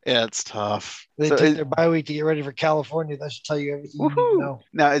tough. Yeah, it's tough. They take their bye week to get ready for California. That should tell you everything you need to know.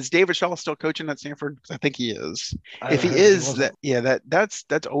 Now, is David Shaw still coaching at Stanford? I think he is. If he is,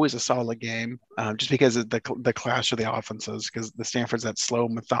 that's always a solid game. Just because of the clash of the offenses, because the Stanford's that slow,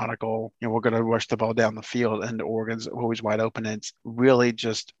 methodical. We're going to rush the ball down the field, and Oregon's always wide open. And it's really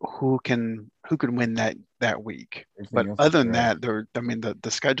just who can win that week. But other than that,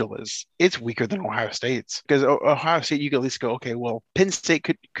 the schedule it's weaker than Ohio State's, because Ohio State, you can at least go, okay, well, Penn State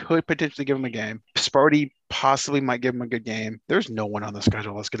could potentially give them a game. Sparty possibly might give them a good game. There's no one on the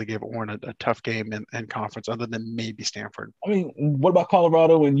schedule that's going to give Oregon a tough game in conference other than maybe Stanford. I mean, what about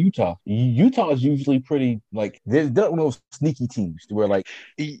Colorado and Utah? Utah is usually pretty, like, they're one of those sneaky teams where, like,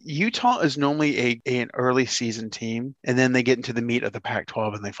 Utah is normally an early season team, and then they get into the meat of the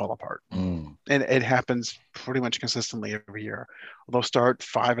Pac-12 and they fall apart. And it happens pretty much consistently every year. They'll start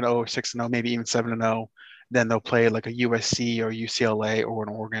 5-0, 6-0, maybe even 7-0. Then they'll play like a USC or UCLA or an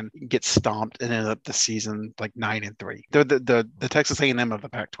Oregon, get stomped, and end up the season like 9-3. They're the Texas A&M of the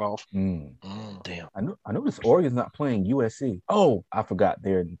Pac-12. Damn. I noticed Oregon's not playing USC. Oh, I forgot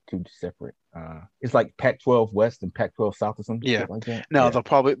they're two separate. It's like Pac-12 West and Pac-12 South or something. Yeah. Like that. No, they'll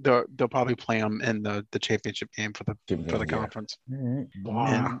probably play them in the championship game for the conference.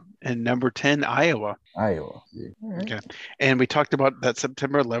 Wow. And number 10, Iowa. Yeah. Okay. And we talked about that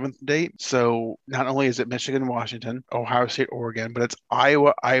September 11th date. So not only is it Michigan, Washington, Ohio State, Oregon, but it's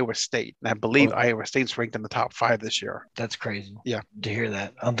Iowa State. And I believe Iowa State's ranked in the top 5 this year. That's crazy. Yeah. To hear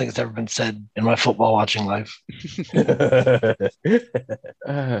that. I don't think it's ever been said in my football watching life.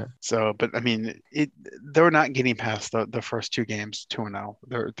 So, but I mean, they're not getting past the first 2 games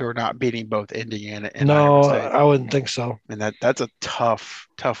 2-0. They're not beating both Indiana and Iowa State. I wouldn't think so. And that's a tough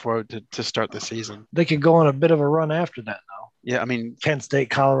road to start the season. They could go on a bit of a run after that now. Yeah, I mean, Penn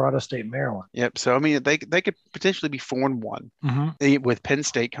State, Colorado State, Maryland. Yep. So I mean, they could potentially be 4-1 with Penn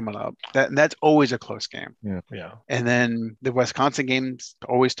State coming up. That's always a close game. Yeah. And then the Wisconsin game's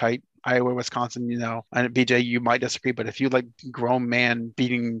always tight. Iowa, Wisconsin, and BJ, you might disagree, but if you like grown man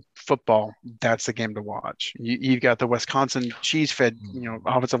beating football, that's the game to watch. You've got the Wisconsin cheese-fed,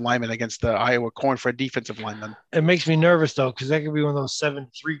 offensive lineman against the Iowa corn-fed defensive lineman. It makes me nervous though, because that could be one of those 7-3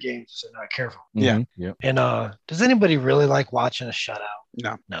 games if they're not careful. Yeah. And does anybody really like watching a shutout?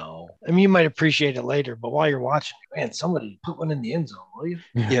 No. No. I mean, you might appreciate it later, but while you're watching, man, somebody put one in the end zone, will you?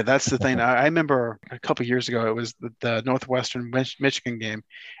 Yeah, that's the thing. I remember a couple of years ago, it was the Northwestern Michigan game.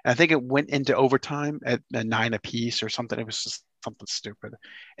 And I think it went into overtime at 9 apiece or something. It was just something stupid.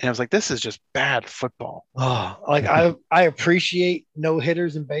 And I was like, this is just bad football. Oh, like I appreciate no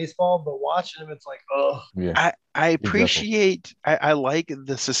hitters in baseball, but watching them, it's like, oh, Yeah. I appreciate, I like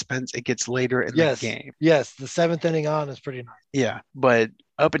the suspense it gets later in the game. Yes, the seventh inning on is pretty nice. Yeah, but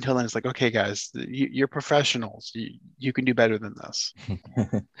up until then, it's like, okay, guys, you're professionals. You can do better than this.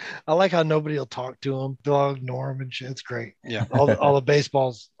 I like how nobody will talk to him. They'll all ignore him and shit. It's great. Yeah. All the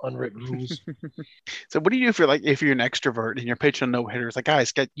baseball's unwritten rules. So what do you do if you're an extrovert and you're pitching a no hitter? It's like,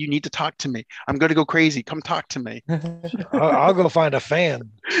 guys, you need to talk to me. I'm going to go crazy. Come talk to me. I'll go find a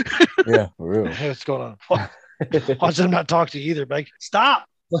fan. Yeah, for real. Hey, what's going on? Watch them not talk to you either. Like, stop.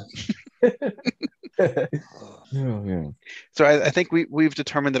 Yeah. So I think we've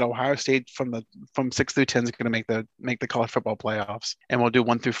determined that Ohio State from 6 through 10 is going to make the college football playoffs, and we'll do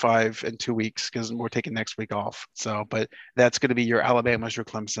 1 through 5 in 2 weeks because we're taking next week off. So, but that's going to be your Alabamas, your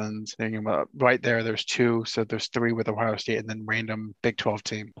Clemsons. Right there, there's 2, so there's 3 with Ohio State, and then random Big 12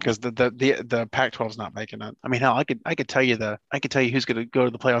 team because the Pac-12 is not making it. I mean, hell, I could tell you who's going to go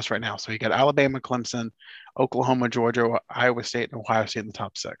to the playoffs right now. So you got Alabama, Clemson, Oklahoma, Georgia, Iowa State, and Ohio State in the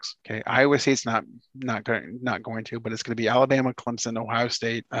top 6. Okay, Iowa State's not going to, but it's going to be Alabama, Clemson, Ohio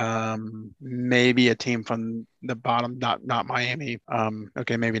State, maybe a team from the bottom, not Miami.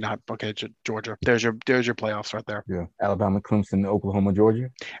 Okay, maybe not. Okay, Georgia. There's your playoffs right there. Yeah, Alabama, Clemson, Oklahoma, Georgia.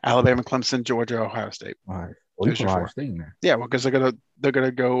 Alabama, Clemson, Georgia, Ohio State. All right. Well, you put Ohio State in there. Yeah, well, because they're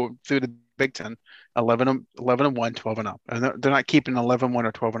gonna go through the Big Ten, 11-1, 12-0, and they're not keeping 11-1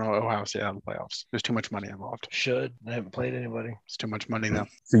 or 12-0 Ohio State out of the playoffs. There's too much money involved. Should they haven't played anybody? It's too much money now.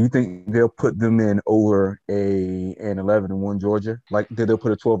 So you think they'll put them in over an 11-1 Georgia? Like did they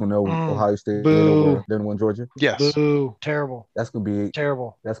put a 12-0 Ohio State in over 11-1 Georgia? Yes. Boo! Terrible. That's gonna be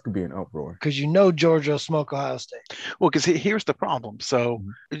terrible. That's gonna be an uproar. Because Georgia will smoke Ohio State. Well, because here's the problem. So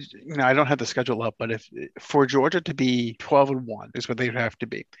I don't have the schedule up, but if for Georgia to be 12-1 is what they'd have to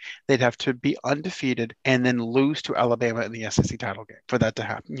be. They'd have to be undefeated and then lose to Alabama in the SEC title game for that to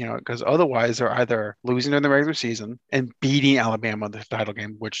happen. Because otherwise they're either losing in the regular season and beating Alabama in the title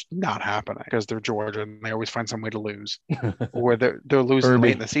game, which not happening because they're Georgia and they always find some way to lose, or they're losing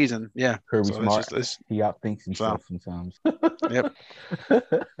late in the season. Yeah, Kirby smart. He outthinks himself sometimes. Yep.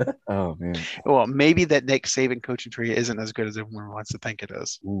 Oh man. Well, maybe that Nick Saban coaching tree isn't as good as everyone wants to think it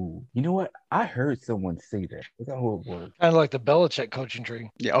is. Ooh. You know what? I heard someone say that. Is that who it was? Kind of like the Belichick coaching tree.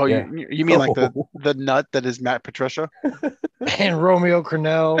 Yeah. Oh, yeah. You mean like the nut that is Matt Patricia? And Romeo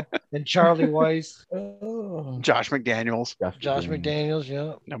Cornell and Charlie Weiss. Josh McDaniels. Josh McDaniels,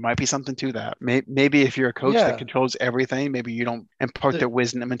 yeah. There might be something to that. Maybe if you're a coach that controls everything, maybe you don't impart their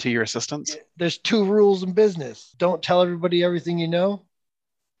wisdom into your assistants. There's 2 rules in business. Don't tell everybody everything you know.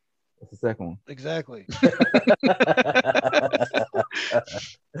 What's the second one? Exactly.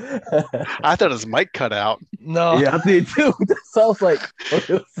 I thought his mic cut out. No. Yeah, I did too. That sounds like.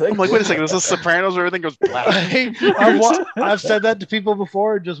 I'm like, wait a second. This is Sopranos where everything goes black. I've said that to people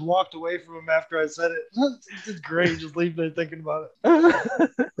before and just walked away from them after I said it. It's great. Just leave there thinking about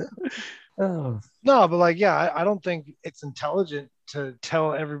it. No, but I don't think it's intelligent to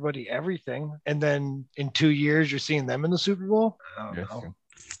tell everybody everything. And then in 2 years, you're seeing them in the Super Bowl.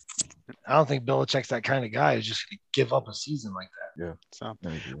 I don't think Belichick's that kind of guy who's just going to give up a season like that. Yeah. So,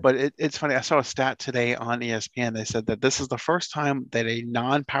 but it's funny. I saw a stat today on ESPN. They said that this is the first time that a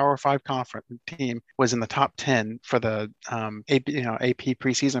non-Power 5 conference team was in the top 10 for the AP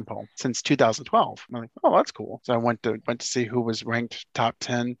preseason poll since 2012. I'm like, oh, that's cool. So I went to see who was ranked top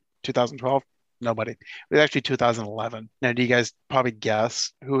 10 2012. Nobody. It was actually 2011. Now, do you guys probably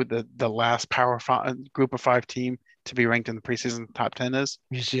guess who the last Power 5 group of 5 team to be ranked in the preseason top 10 is?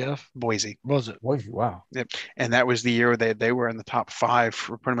 UCF? Boise. Was it? Boise, wow. Yep. And that was the year they were in the top 5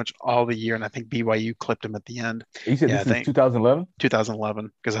 for pretty much all the year. And I think BYU clipped them at the end. You said this is 2011?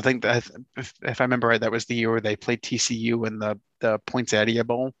 2011. Because I think that if I remember right, that was the year where they played TCU in the Poinsettia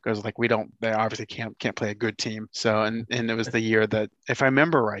Bowl, because they obviously can't play a good team. So and it was the year that, if I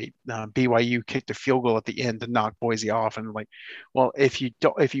remember right, BYU kicked a field goal at the end to knock Boise off, and like, well, if you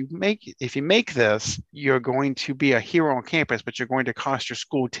make this, you're going to be a hero on campus, but you're going to cost your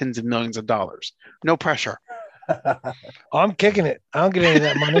school tens of millions of dollars. No pressure. I'm kicking it. I don't get any of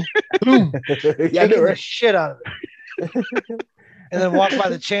that money. Boom. Yeah, kicking the shit out of it. And then walk by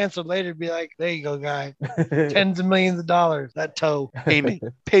the chancellor later and be like, there you go, guy. Tens of millions of dollars. That toe. Pay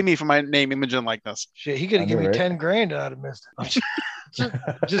me for my name, image, and likeness. Shit, he could have given me 10 grand and I'd have missed it.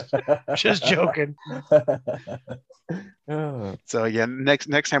 just joking. So yeah,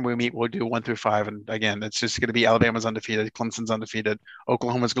 next time we meet, we'll do 1 through 5, and again, it's just going to be Alabama's undefeated, Clemson's undefeated,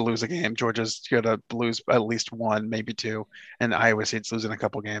 Oklahoma's going to lose a game, Georgia's going to lose at least one, maybe two, and Iowa State's losing a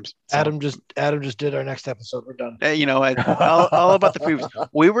couple games. So, Adam just did our next episode. We're done. All about the previews.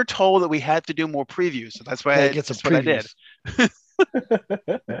 We were told that we had to do more previews, so that's why that's what I did.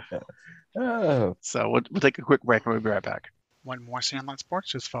 So we'll take a quick break and we'll be right back. One more Sandlot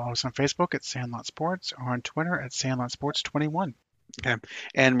Sports. Just follow us on Facebook at Sandlot Sports or on Twitter at Sandlot Sports 21. Okay,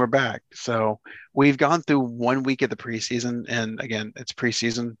 and we're back. So we've gone through 1 week of the preseason, and again, it's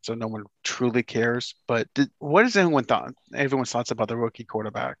preseason, so no one truly cares. But what is everyone's thoughts about the rookie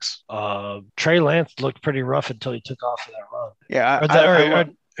quarterbacks? Trey Lance looked pretty rough until he took off for that run. Yeah,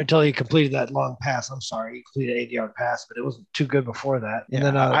 until he completed that long pass. I'm sorry, he completed an 80-yard pass, but it wasn't too good before that. And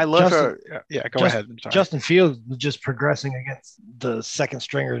then I love her. Yeah, go ahead. I'm sorry. Justin Fields was just progressing against the second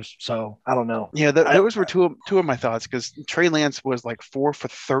stringers, so I don't know. Yeah, those were two of my thoughts, because Trey Lance was like 4 for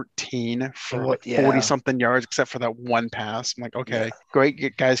 13 for 40 something yards, except for that one pass. I'm like, okay,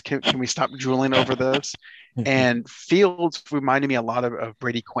 great guys, can we stop drooling over this? And Fields reminded me a lot of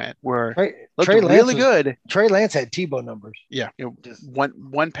Brady Quinn, where looked really good. Trey Lance had Tebow numbers. Yeah,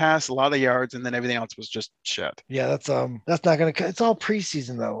 one pass, a lot of yards, and then everything else was just shit. Yeah, that's not gonna. It's all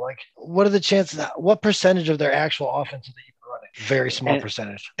preseason though. Like, what are the chances? What percentage of their actual offense are they even running? Very small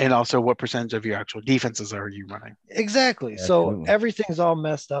percentage. And also, what percentage of your actual defenses are you running? Exactly. So everything's all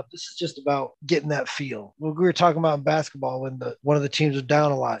messed up. This is just about getting that feel. What we were talking about in basketball, when one of the teams was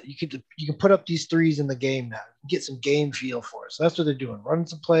down a lot, you can put up these threes in the game now. Get some game feel for it. So that's what they're doing. Running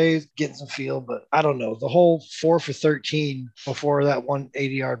some plays, getting some feel. But I don't know. The whole 4 for 13 before that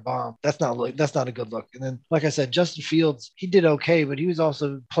 180-yard bomb, that's not a good look. And then, like I said, Justin Fields, he did okay, but he was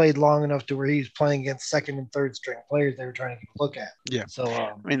also played long enough to where he was playing against second and third string players they were trying to look at. Yeah. So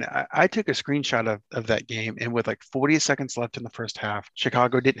I mean, I took a screenshot of that game, and with like 40 seconds left in the first half,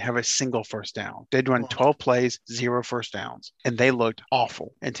 Chicago didn't have a single first down. They'd run 12 plays, 0 first downs, and they looked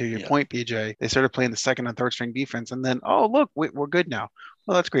awful. And to your point, BJ, they started playing the second and third string defense, and then, oh, look, we're good now.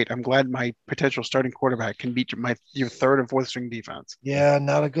 Well, that's great. I'm glad my potential starting quarterback can beat your third and fourth string defense. Yeah,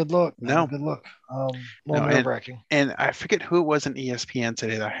 not a good look. Not a good look. Nerve-wracking. And I forget who it was in ESPN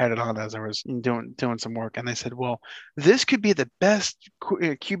today that had it on as I was doing some work, and they said, well, this could be the best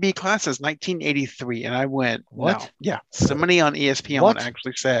QB class since 1983. And I went, what? No. Yeah. Somebody on ESPN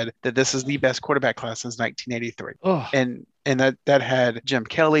actually said that this is the best quarterback class since 1983. Oh. And that had Jim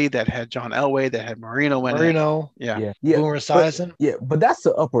Kelly, that had John Elway, that had Marino in it. Yeah. Boomer Esiason. But that's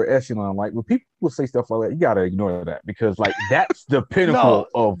the upper echelon. Like, when people say stuff like that, you got to ignore that, because like that's the pinnacle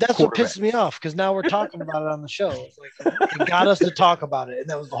of that's what pisses me off, because now we're talking about it on the show. It's like, it got us to talk about it, and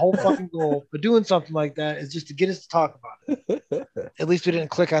that was the whole fucking goal. But doing something like that is just to get us to talk about it. At least we didn't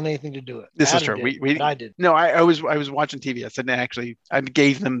click on anything to do it. This is true. I did. No, I was watching TV. I said, actually, I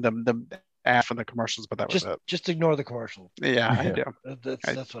gave them the app from the commercials, but that was it. Just ignore the commercials. Yeah, I do.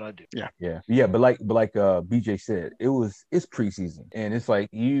 That's what I do. Yeah. But like BJ said, it's preseason, and it's like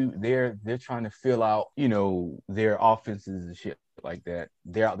they're trying to fill out, their offenses and shit like that.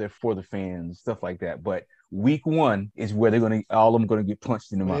 They're out there for the fans, stuff like that. But week 1 is where all of them going to get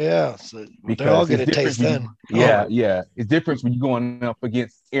punched in the mouth. Yeah, so they're all going to taste then. Yeah. It's different when you're going up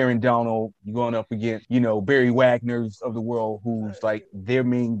against Aaron Donald, you're going up against, Barry Wagner's of the world, who's like, their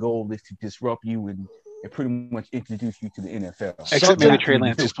main goal is to disrupt you and pretty much introduce you to the NFL. Except maybe Trey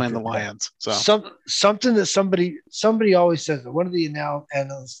Lance is playing the Lions. So something that somebody always says, that one of the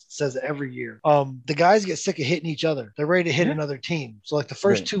analysts says it every year. The guys get sick of hitting each other. They're ready to hit another team. So like the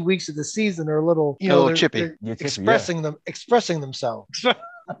first 2 weeks of the season are a little, chippy. They're expressing themselves.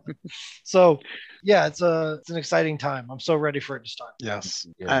 So yeah, it's an exciting time. I'm so ready for it to start. Yes.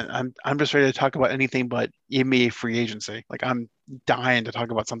 I'm just ready to talk about anything but NBA free agency. Like, I'm dying to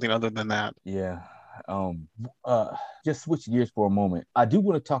talk about something other than that. Yeah. Just switch gears for a moment. I do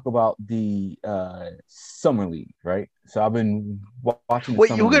want to talk about the summer league, right? So I've been watching. Wait,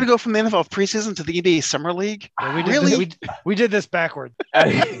 you're going to go from the NFL preseason to the NBA summer league? Yeah, we did this backward.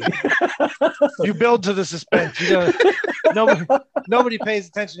 You build to the suspense. Nobody pays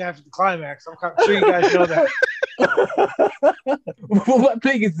attention after the climax. I'm sure you guys know that. Well, what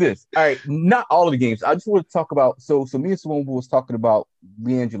thing is this? All right, not all of the games. I just want to talk about. So me and Simone was talking about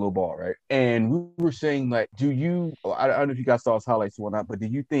LiAngelo Ball, right? And we were saying, like, I don't know if you guys saw his highlights or not, but do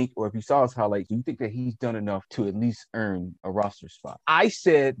you think, or if you saw his highlights, do you think that he's done enough to at least earn a roster spot? I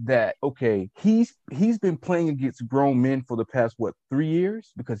said that, okay, he's been playing against grown men for the past, 3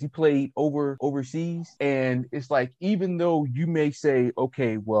 years, because he played overseas. And it's like, even though you may say,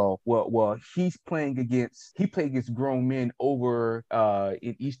 okay, well, he played against grown men over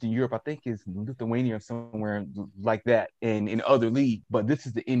in Eastern Europe. I think it's Lithuania or somewhere like that, and in other league, but this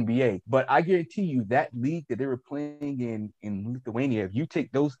is the NBA. But I guarantee you that league that they were playing in Lithuania, if you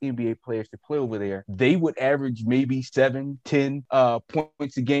take those NBA players to play over there, they would average maybe 7-10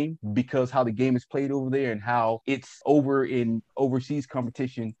 points a game, because how the game is played over there and how it's over in overseas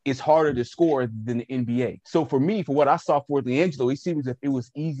competition, it's harder to score than the NBA. So for me, for what I saw for LiAngelo, it seems as if it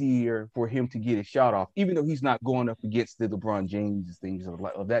was easier for him to get his shot off, even though he's not going up against the LeBron James and things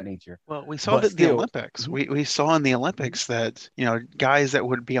of that nature. Well, we saw that in the Olympics. We saw in the Olympics that, guys that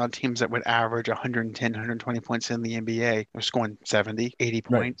would be on teams that would average 110, 120 points in the NBA are scoring 70, 80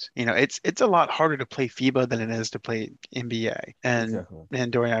 points. Right. It's a lot harder to play FIBA than it is to play NBA. And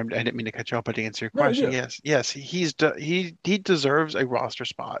Dorian, I didn't mean to cut you off, but to answer your question, yes, he deserves a roster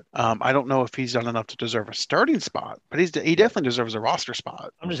spot. I don't know if he's done enough to deserve a starting spot, but he definitely deserves a roster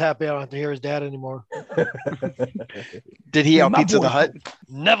spot. I'm just happy I don't have to hear his dad anymore. Did he out Pizza the Hut?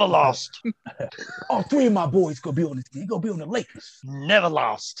 Never lost. All three of my boys gonna be on this team. He's gonna be on the Lakers. Never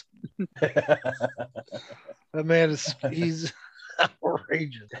lost. That man he's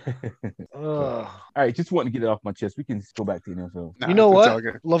outrageous. All right, just wanted to get it off my chest. We can go back to the NFL. You know what?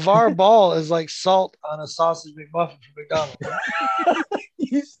 LeVar Ball is like salt on a sausage McMuffin from McDonald's.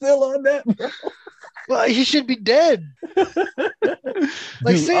 You still on that, bro? Well, he should be dead.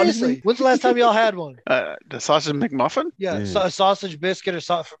 Like, dude, seriously, honestly, when's the last time y'all had one? The sausage McMuffin? Yeah, a sausage biscuit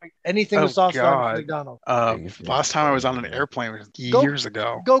or anything with sausage on McDonald's. Last time I was on an airplane was years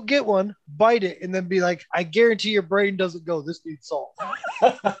ago. Go get one, bite it, and then be like, I guarantee your brain doesn't go, this needs salt.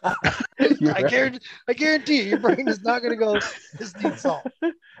 I guarantee you, your brain is not going to go, this needs salt.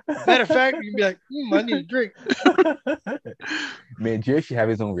 Matter of fact, you can be like, I need a drink. Man, Jerry should have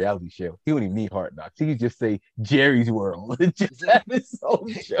his own reality show. He wouldn't even need Hard Knocks. He could just say Jerry's World. Just have his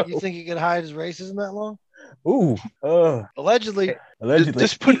own show. You think he could hide his racism that long? Ooh. Allegedly.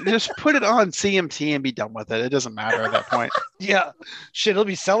 Just put it on CMT and be done with it. It doesn't matter at that point. Yeah. Shit, it'll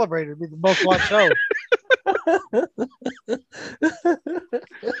be celebrated. It'll be the most watched show.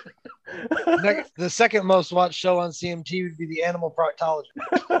 The second most watched show on CMT would be the Animal Proctologist.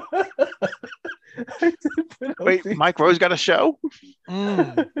 Wait, Mike Rose got a show?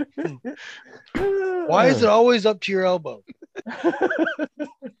 Why is it always up to your elbow?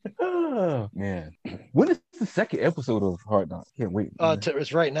 Oh, man. When is the second episode of Hard Knocks? Can't wait.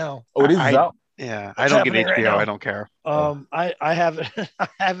 It's right now. Oh, it is out? Yeah, I don't get HBO. Right, I don't care. I have it. I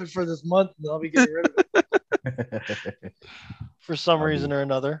have it for this month, and I'll be getting rid of it. For some reason or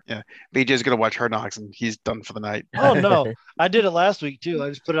another. Yeah. BJ's going to watch Hard Knocks and he's done for the night. Oh, no. I did it last week, too. I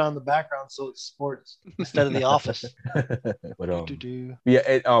just put it on the background so it's sports instead of The Office. But, yeah,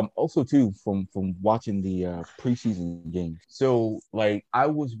 and also, too, from watching the preseason games. So, like, I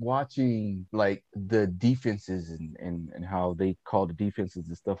was watching, like, the defenses and how they call the defenses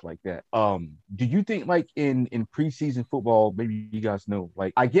and stuff like that. Do you think, like, in preseason football, maybe you guys know,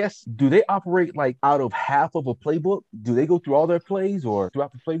 like, I guess, do they operate, like, out of half of a playbook? Do they go through all their plays or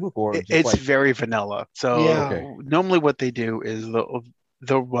throughout the playbook, or it's very vanilla? So normally what they do is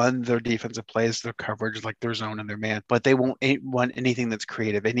they'll run their defensive plays, their coverage, like their zone and their man, but they won't run anything that's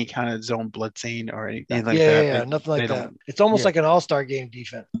creative, any kind of zone blitzing or anything like that. Yeah, nothing like that. It's almost like an all-star game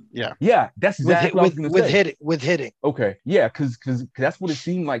defense. Yeah, that's exactly what I was going to say. With hitting. Okay, yeah, because that's what it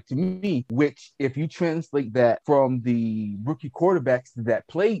seemed like to me. Which, if you translate that from the rookie quarterbacks that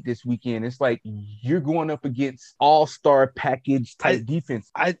played this weekend, it's like you're going up against all-star package type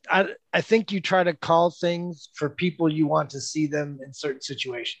defense. I think you try to call things for people you want to see them in certain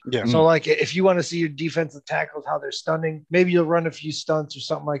situations. Yeah. So, like, if you want to see your defensive tackles, how they're stunning, maybe you'll run a few stunts or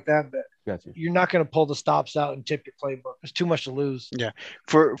something like that. But you're not going to pull the stops out and tip your playbook. There's too much to lose. Yeah.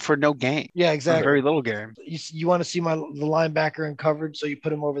 For no gain. Yeah, exactly. Very little game. You want to see the linebacker in coverage, so you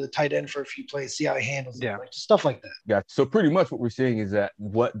put him over the tight end for a few plays, see how he handles it. Like, stuff like that. Yeah. So pretty much what we're saying is that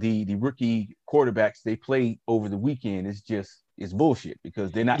what the rookie quarterbacks they played over the weekend is bullshit,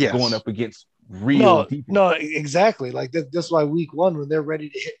 because they're not going up against real defense. No, exactly. Like that's why week one, when they're ready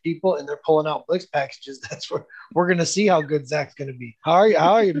to hit people and they're pulling out blitz packages, that's where we're going to see how good Zach's going to be. How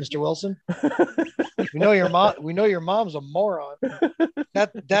are you, Mr. Wilson? We know your mom's a moron.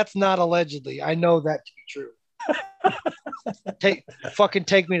 That's not allegedly. I know that to be true.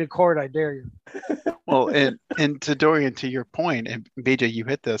 Take me to court, I dare you. Well, and to Dorian, to your point, and BJ, you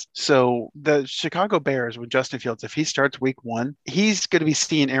hit this. So the Chicago Bears with Justin Fields, if he starts week 1, he's going to be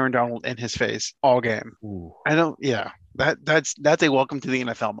seeing Aaron Donald in his face all game. Ooh. I don't. Yeah, that's a welcome to the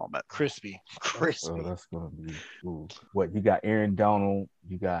NFL moment. Crispy. Oh, that's gonna be what you got. Aaron Donald,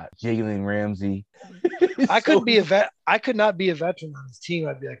 you got Jalen Ramsey. I could be a vet. I could not be a veteran on this team.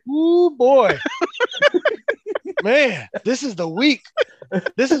 I'd be like, ooh boy, man, this is the week.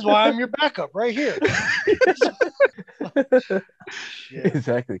 This is why I'm your backup right here. Yeah.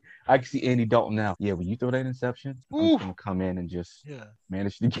 Exactly. I can see Andy Dalton now. Yeah, when you throw that interception, I'm just gonna come in and just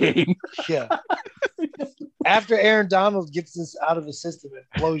manage the game. Yeah. After Aaron Donald gets this out of his system and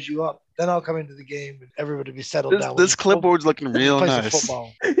blows you up, then I'll come into the game and everybody be settled down. This clipboard's looking real nice.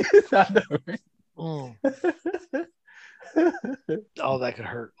 Football. Oh, that could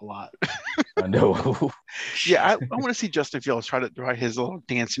hurt a lot. I know. Yeah, I want to see Justin Fields try his little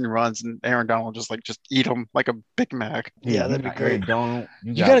dancing runs and Aaron Donald just eat him like a Big Mac. Yeah, that'd be great. Donald,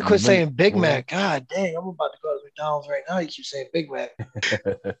 you got to quit saying Big Mac. God dang, I'm about to go to McDonald's right now. You keep saying Big Mac.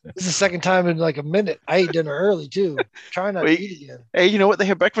 This is the second time in like a minute. I ate dinner early too. Try not to eat again. Hey, you know what? They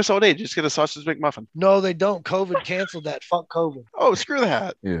have breakfast all day. Just get a sausage McMuffin. No, they don't. COVID canceled that. Fuck COVID. Oh, screw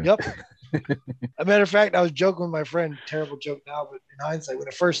that. Yeah. Yep. As a matter of fact, I was joking with my friend. Terrible joke now, but in hindsight, when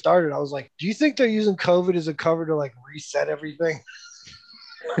it first started, I was like, "Do you think they're using COVID as a cover to like reset everything?"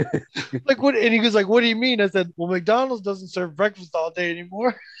 Like what? And he was like, "What do you mean?" I said, "Well, McDonald's doesn't serve breakfast all day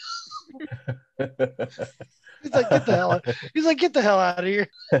anymore." He's like, "Get the hell out!" He's like, "Get the hell out of here!"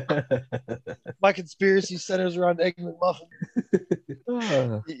 My conspiracy centers around Egg McMuffin.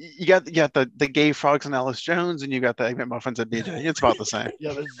 You got the gay frogs and Alice Jones, and you got the Egg McMuffins at BJ. It's about the same.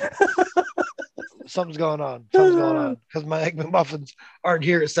 Yeah, something's going on. Something's going on because my Egg McMuffins aren't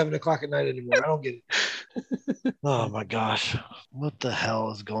here at 7:00 at night anymore. I don't get it. Oh my gosh, what the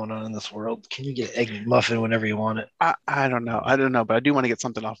hell is going on in this world? Can you get Egg McMuffin whenever you want it? I don't know, but I do want to get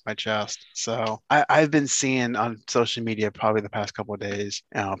something off my chest. So I've been seeing on social media probably the past couple of days,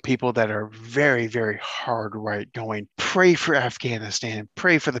 people that are very, very hard right going, pray for Afghanistan,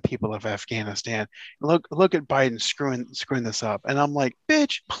 pray for the people of Afghanistan. Look at Biden screwing this up, and I'm like,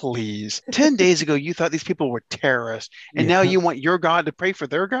 bitch, please. 10 days ago you thought these people were terrorists, and now you want your God to pray for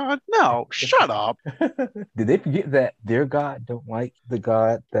their God? No, shut up. Did they forget that their God don't like the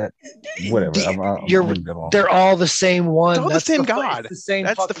God that whatever? They're all the same one. It's all the same God. The same.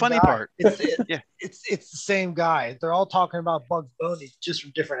 That's the funny guy. part. It's the same guy. They're all talking about Bugs Bunny just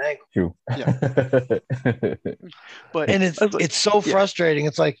from different angles. True. Yeah. But it's so frustrating.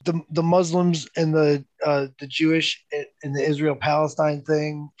 It's like the Muslims and the Jewish and the Israel-Palestine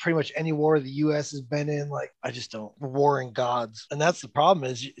thing. Pretty much any war the U.S. has been in, like I just don't warring gods, and that's the problem.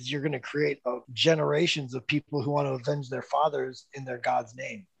 Is you're going to create generations of people who want to avenge their fathers in their God's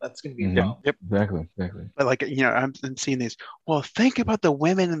name. That's going to be a problem. Yep. Exactly. But like, I'm seeing these. Well, think about the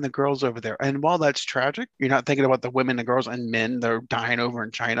women and the girls over there. And while that's tragic, you're not thinking about the women and girls and men that are dying over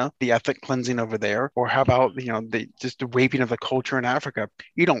in China, the ethnic cleansing over there, or how about the raping of the culture in Africa.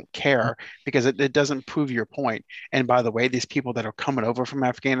 You don't care because it doesn't prove your point. And by the way, these people that are coming over from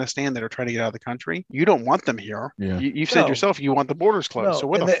Afghanistan that are trying to get out of the country, you don't want them here. Yeah. You've said yourself you want the borders closed. So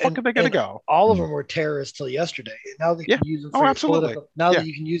where the fuck are they going to go? All of them were terrorists till yesterday. Now they can use them for your political. Now that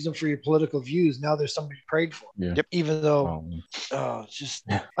you can use them for your political views, now there's somebody prayed for. Yeah. Yep. Even though, it's just.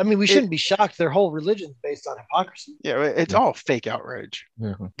 I mean, we shouldn't be shocked. Their whole religion's based on hypocrisy. Yeah, it's all fake outrage.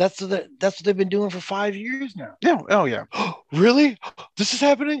 Mm-hmm. That's what they've been doing for 5 years now. Yeah. Oh yeah. Really? This is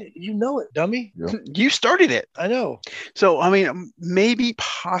happening? You know it, dummy. Yeah. You started it. I know. So I mean, maybe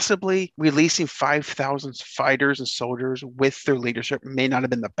possibly releasing 5,000 fighters and soldiers with their leadership may not have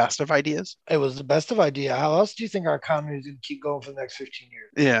been the best of ideas. It was the best of idea. How else do you think our economy is going to keep going for the next 15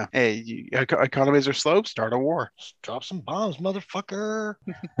 years? Yeah. Hey, economies are slow. Start a war. Drop some bombs, motherfucker.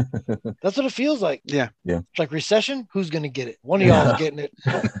 That's what it feels like. Yeah. It's like recession. Who's going to get it? One of y'all is getting it.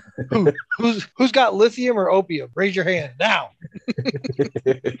 Who's got lithium or opium? Raise your hand now.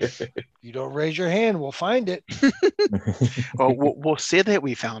 You don't raise your hand, we'll find it. Well, we'll say that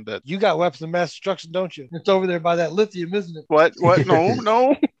we found it. You got weapons of mass destruction, don't you? It's over there by that lithium, isn't it? What?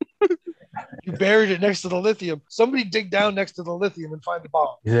 No. You buried it next to the lithium. Somebody dig down next to the lithium and find the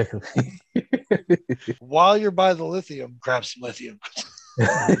bomb. Exactly. While you're by the lithium, grab some lithium.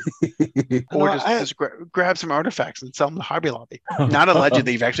 Or just grab some artifacts and sell them to Hobby Lobby. Not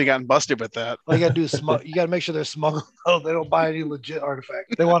allegedly, you've actually gotten busted with that. All you gotta do is you gotta make sure they're smuggled. Oh, they don't buy any legit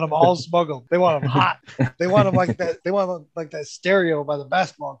artifacts. They want them all smuggled. They want them hot. They want them like that. They want them like that stereo by the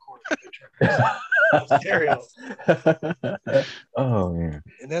basketball court. cereal. Oh man.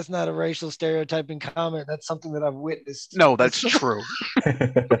 And that's not a racial stereotyping comment. That's something that I've witnessed. No, that's true.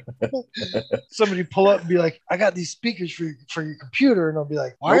 Somebody pull up and be like, I got these speakers for your computer. And I'll be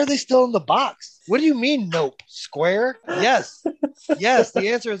like, why are they still in the box? What do you mean, nope? Square? Yes. Yes. The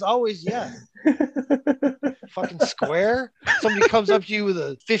answer is always yes. Fucking square. Somebody comes up to you with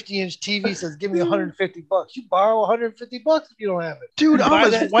a 50-inch TV, says, give me $150. You borrow $150 if you don't have it. Dude,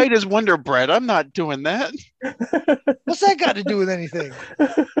 I'm as white as Wonder Bread. I'm not doing that. What's that got to do with anything?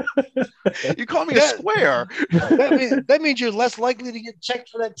 You call me a square. That means you're less likely to get checked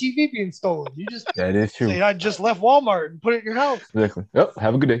for that TV being stolen. You just That is true. say, I just left Walmart and put it in your house. Exactly. Oh,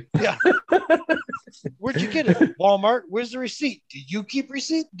 have a good day. Yeah. Where'd you get it? Walmart. Where's the receipt? Do you keep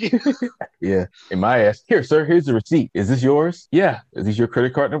receipt? Yeah. In my ass. Here, sir, here's the receipt. Is this yours? Yeah. Is this your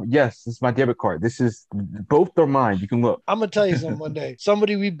credit card number? Yes, this is my debit card. This is both are mine. You can look. I'm gonna tell you something one day.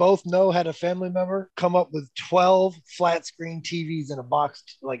 Somebody we both know had a family member come up with 12 flat screen TVs in a box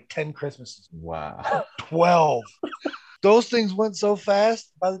like 10 Christmases. Wow. 12. Those things went so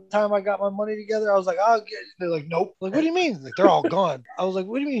fast. By the time I got my money together, I was like, I'll get it. They're like, nope. Like, what do you mean? Like, they're all gone. I was like,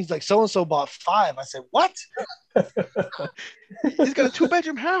 what do you mean? He's like, so-and-so bought 5. I said, what? He's got a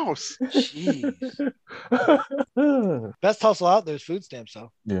 2-bedroom house. Jeez. Best hustle out there is food stamps,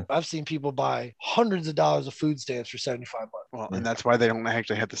 though. Yeah. I've seen people buy hundreds of dollars of food stamps for $75. Well, and that's why they don't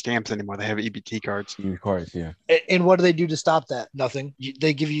actually have the stamps anymore. They have EBT cards. Cards, yeah. And what do they do to stop that? Nothing.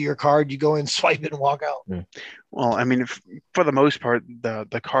 They give you your card, you go in, swipe it, and walk out. Yeah. Well, I mean, for the most part,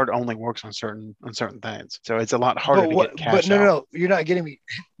 the card only works on certain things, so it's a lot harder to get cash. But no, you're not getting me.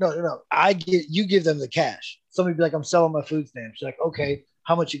 No. You give them the cash. Somebody be like, I'm selling my food stamps. You're like, okay,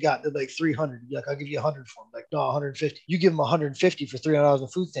 how much you got? They're like 300. You're like, I'll give you 100 for them. Like, no, 150. You give them 150 for $300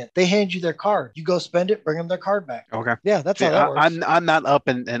 of food stamp. They hand you their card. You go spend it, bring them their card back. Okay. Yeah, that's how that works. I'm not up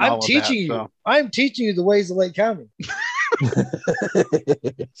in all of that. I'm teaching you the ways of Lake County.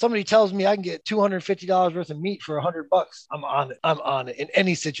 Somebody tells me I can get $250 worth of meat for $100. I'm on it in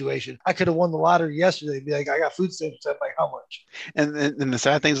any situation. I could have won the lottery yesterday. Be like, I got food stamps. I'm like, how much? And the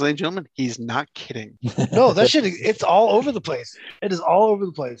sad thing is, ladies and gentlemen, he's not kidding. No, that shit, it's all over the place. It is all over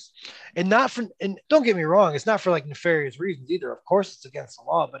the place. And don't get me wrong, it's not for like nefarious reasons either. Of course it's against the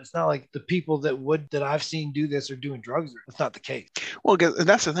law, but it's not like the people that I've seen do this are doing drugs. That's not the case. Well,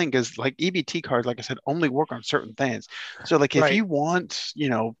 that's the thing, because like EBT cards, like I said, only work on certain things. So like if you want,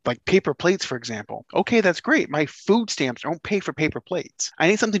 like paper plates, for example, okay, that's great. My food stamps don't pay for paper plates. I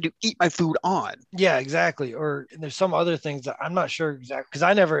need something to eat my food on. Yeah, exactly. Or there's some other things that I'm not sure exactly,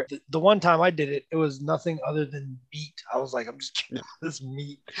 because the one time I did it, it was nothing other than meat. I was like, I'm just kidding. This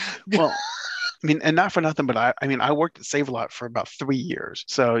meat. Well, I mean, and not for nothing, but I worked at Save-A-Lot for about 3 years.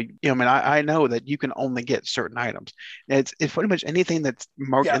 So, I know that you can only get certain items. It's pretty much anything that's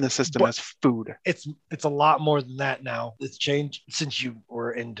marked in the system as food. It's a lot more than that now. It's changed since you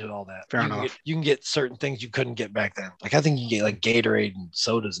were into all that. Fair enough. You can get certain things you couldn't get back then. Like I think you can get like Gatorade and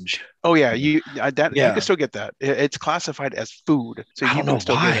sodas and shit. Oh yeah, you can still get that. It's classified as food, so I you don't know can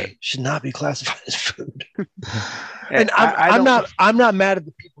still why get it. should not be classified as food. And I'm not mad at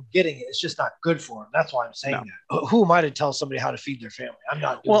the people getting it. It's just not good for them. That's why I'm saying that. Who am I to tell somebody how to feed their family? I'm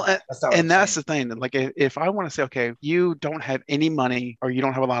not doing that. That's the thing. Like if I want to say, okay, you don't have any money or you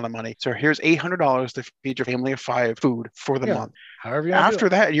don't have a lot of money, so here's $800 to feed your family of 5 food for the month. However you After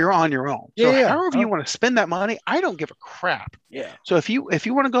that, you're on your own. So however you want to spend that money, I don't give a crap. Yeah. So if you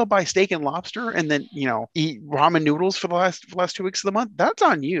want to go buy steak and lobster and then eat ramen noodles for the last 2 weeks of the month, that's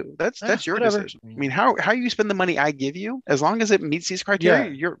on you. That's your decision. I mean, how you spend the money I give you, as long as it meets these criteria,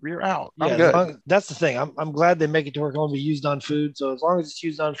 you're out. I'm good. That's the thing. I'm glad they make it to where it can only be used on food. So as long as it's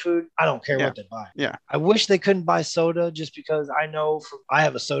used on food, I don't care what they buy. Yeah. I wish they couldn't buy soda, just because I know I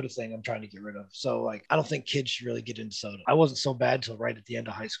have a soda thing I'm trying to get rid of. So like, I don't think kids should really get into soda. I wasn't so bad till right at the end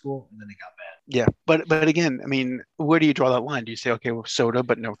of high school, and then it got bad. Yeah, but again, I mean, where do you draw that line? Do you say, okay, well, soda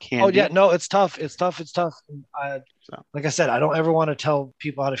but no candy? Oh yeah, no, it's tough. Like I said, I don't ever want to tell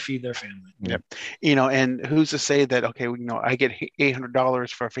people how to feed their family. Yep. And who's to say that, okay, I get $800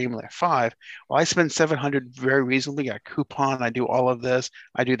 for a family of 5. Well, I spend $700 very reasonably. I coupon, I do all of this,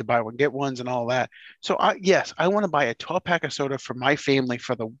 I do the buy one get ones and all that. So I want to buy a 12-pack of soda for my family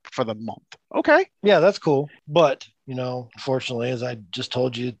for the month. Okay. Yeah, that's cool. But unfortunately, as I just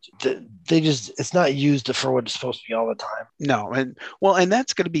told you, it's not used for what it's supposed to be all the time. No, and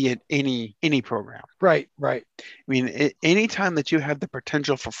that's going to be in any program. Right. I mean, anytime that you have the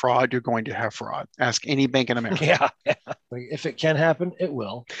potential for fraud, you're going to have fraud. Ask any bank in America. Yeah. Like, if it can happen, it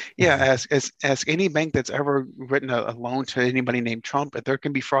will. Yeah, ask any bank that's ever written a loan to anybody named Trump. If there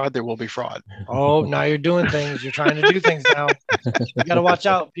can be fraud, there will be fraud. Oh, now you're doing things. You're trying to do things now. You got to watch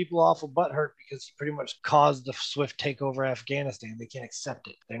out. People are awful butthurt because he pretty much caused the swift takeover of Afghanistan. They can't accept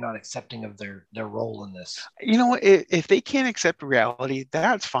it. They're not accepting of their role in this. You know what? If they can't accept reality,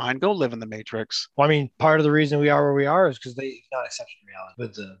 that's fine. Go live in the Matrix. Well, I mean, part of the reason we are where we are is because they've not accepted reality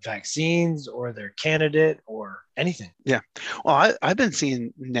with the vaccines or their candidate or anything. Yeah. Well, I've been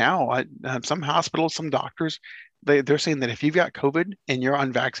seeing now some hospitals, some doctors, they're saying that if you've got COVID and you're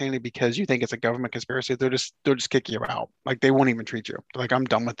unvaccinated because you think it's a government conspiracy, they'll just kick you out. Like, they won't even treat you. They're like, I'm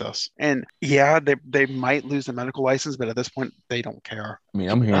done with this. And yeah, they might lose the medical license, but at this point, they don't care. I mean,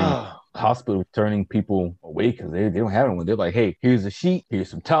 I'm hearing hospitals turning people away because they don't have one. They're like, hey, here's a sheet, here's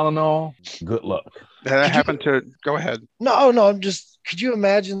some Tylenol, good luck. That happened to go ahead. No, could you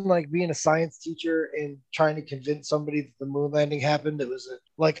imagine like being a science teacher and trying to convince somebody that the moon landing happened? It was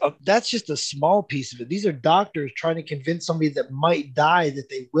that's just a small piece of it. These are doctors trying to convince somebody that might die that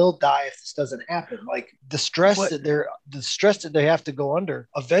they will die if this doesn't happen. Like the stress that they have to go under.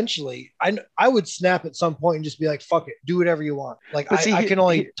 Eventually, I would snap at some point and just be like, "Fuck it, do whatever you want." Like I can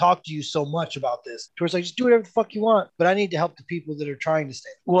only talk to you so much about this. Towards like, just do whatever the fuck you want, but I need to help the people that are trying to stay.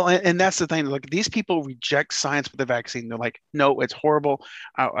 Well, and that's the thing. Like, these people reject science with the vaccine. They're like, no, it's horrible.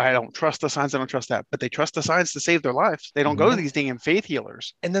 I don't trust the science. I don't trust that. But they trust the science to save their lives. They don't go to these damn faith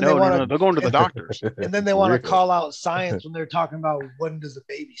healers. And then they're going to the doctors. And then they want to call out science when they're talking about when does the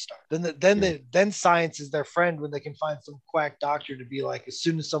baby start. Then science is their friend when they can find some quack doctor to be like, as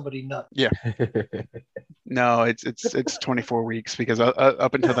soon as somebody nuts. Yeah. No, it's 24 weeks because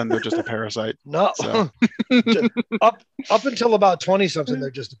up until then they're just a parasite. No, so. up until about 20 something, they're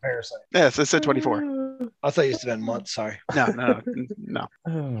just a parasite. Yes, it said 24. I thought you used to been months. Sorry. No. I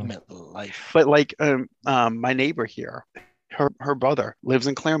meant life. But like my neighbor here, her brother lives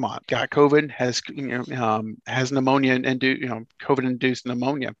in Claremont, got COVID, has pneumonia and COVID induced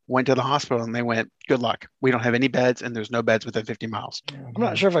pneumonia, went to the hospital and they went, good luck. We don't have any beds and there's no beds within 50 miles. I'm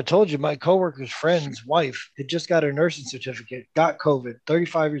not sure if I told you, my coworker's friend's wife had just got her nursing certificate, got COVID,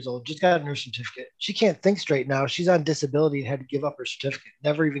 35 years old, just got a nursing certificate. She can't think straight now. She's on disability and had to give up her certificate.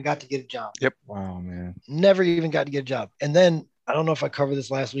 Never even got to get a job. Yep. Wow, man. Never even got to get a job. And then I don't know if I covered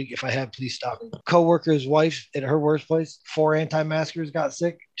this last week. If I have, please stop me. Coworker's wife at her workplace, 4 anti-maskers got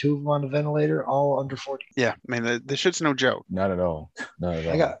sick, 2 of them on the ventilator, all under 40. Yeah, I mean, this shit's no joke. Not at all.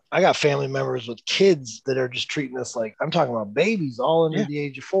 I got family members with kids that are just treating us like, I'm talking about babies all under the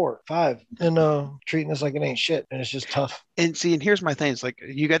age of 4, 5, and treating us like it ain't shit. And it's just tough. And here's my thing. It's like,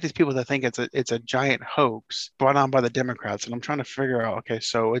 you got these people that think it's a giant hoax brought on by the Democrats. And I'm trying to figure out, okay,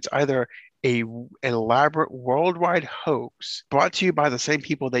 so it's either an elaborate worldwide hoax brought to you by the same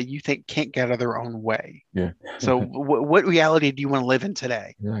people that you think can't get out of their own way. Yeah. So what reality do you want to live in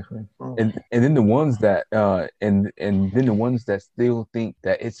today? Exactly. And then the ones that and then the ones that still think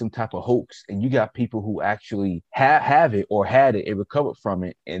that it's some type of hoax, and you got people who actually have it or had it and recovered from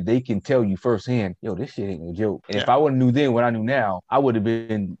it, and they can tell you firsthand, yo, this shit ain't no joke. And if I would have knew then what I knew now, I would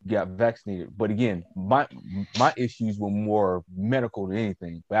have got vaccinated. But again, my issues were more medical than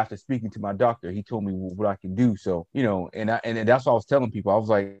anything. But after speaking to my doctor, he told me what I can do. So, and that's what I was telling people. I was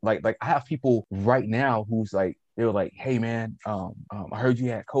like I have people right now who's like, they were like, hey man, I heard you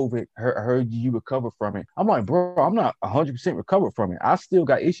had COVID. I heard you recovered from it. I'm like, bro, I'm not 100% recovered from it. I still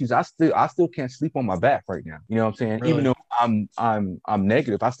got issues. I still can't sleep on my back right now. You know what I'm saying? Really? Even though I'm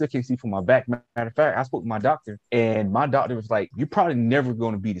negative, I still can't sleep on my back. Matter of fact, I spoke to my doctor, and my doctor was like, you're probably never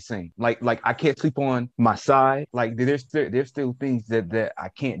going to be the same. Like I can't sleep on my side. Like there's still things that I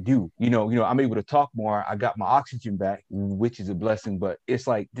can't do. I'm able to talk more. I got my oxygen back, which is a blessing. But it's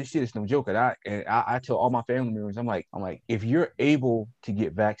like, this shit is no joke. And I tell all my family members, I'm like, if you're able to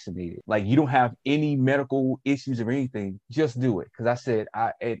get vaccinated, like you don't have any medical issues or anything, just do it. Because I said,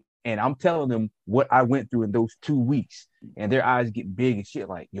 and I'm telling them what I went through in those 2 weeks, and their eyes get big and shit.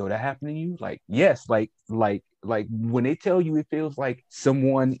 Like, yo, that happened to you? Like, yes. Like when they tell you it feels like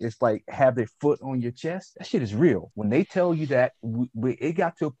someone is like have their foot on your chest, that shit is real. When they tell you that, it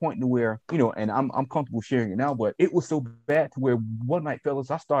got to a point to where, and I'm comfortable sharing it now, but it was so bad to where one night,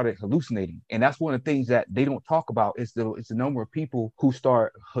 fellas, I started hallucinating. And that's one of the things that they don't talk about is the number of people who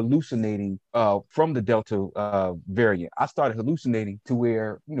start hallucinating from the Delta variant. I started hallucinating to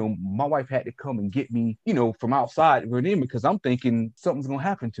where, my wife had to come and get me, from outside run in because I'm thinking something's gonna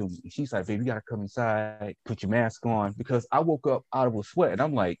happen to me. And she's like, baby, you gotta come inside, put your mask on, because I woke up out of a sweat and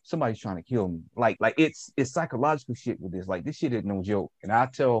I'm like, somebody's trying to kill me. Like it's psychological shit with this. Like, this shit isn't no joke. And I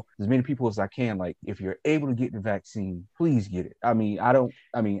tell as many people as I can, like, if you're able to get the vaccine, please get it. I mean, I don't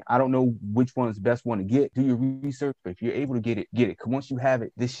know which one is the best one to get. Do your research, but if you're able to get it, get it. Cause once you have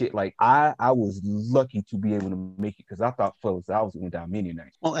it, this shit, like, I was lucky to be able to make it, because I thought, fellas, I was going down many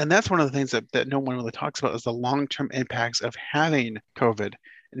nights. Well, and that's one of the things that no one really talks about is the long-term impacts of having COVID,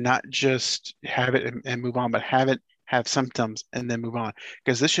 not just have it and move on, but have symptoms and then move on,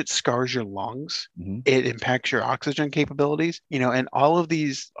 because this shit scars your lungs. Mm-hmm. It impacts your oxygen capabilities, and all of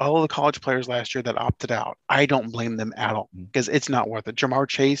the college players last year that opted out, I don't blame them at all, because it's not worth it. Jamar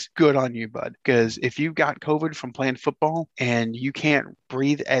Chase, good on you, bud, because if you got COVID from playing football and you can't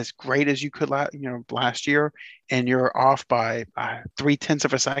breathe as great as you could last year, and you're off by 0.3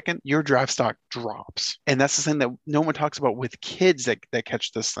 of a second, your drive stock drops. And that's the thing that no one talks about with kids that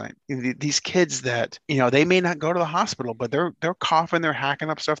catch this thing. These kids that, they may not go to the hospital, but they're coughing, they're hacking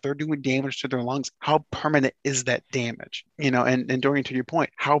up stuff, they're doing damage to their lungs. How permanent is that damage? And Dorian, to your point,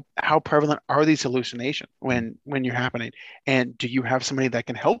 how prevalent are these hallucinations when you're happening? And do you have somebody that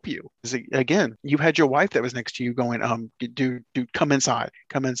can help you? Again, you had your wife that was next to you going, dude, come inside.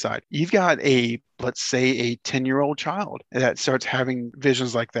 You've got let's say a 10-year-old child that starts having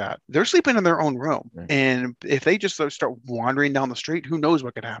visions like that. They're sleeping in their own room. Right. And if they just start wandering down the street, who knows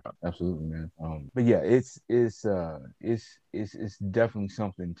what could happen? Absolutely, man. But yeah, it's definitely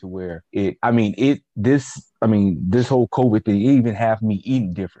something to where this whole COVID thing, it even have me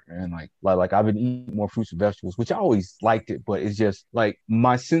eating different, man. Like I've been eating more fruits and vegetables, which I always liked it, but it's just like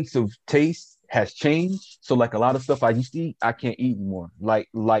my sense of taste has changed. So like a lot of stuff I used to eat, I can't eat anymore. Like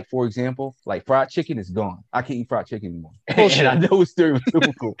for example, like fried chicken is gone. I can't eat fried chicken anymore. And I know it's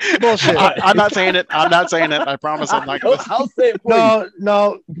stereotypical. Bullshit. I'm not saying it. I promise I'm not. I'll say it for you.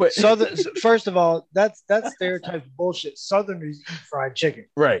 No. But first of all, that's stereotype bullshit. Southerners eat fried chicken.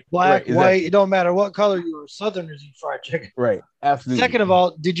 Right. Black, right, white, it don't matter what color you are. Southerners eat fried chicken. Right. Absolutely. Second of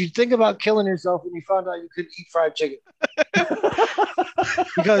all, did you think about killing yourself when you found out you couldn't eat fried chicken?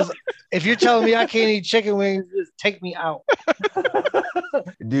 Because if you're telling me I can't eat chicken wings, just take me out.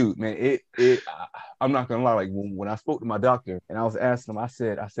 Dude, man, I'm not gonna lie. Like when I spoke to my doctor and I was asking him, I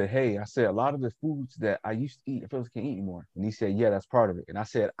said, hey, a lot of the foods that I used to eat, I feel can't eat anymore. And he said, yeah, that's part of it. And I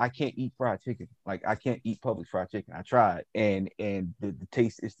said, I can't eat fried chicken. Like I can't eat Publix fried chicken. I tried, and the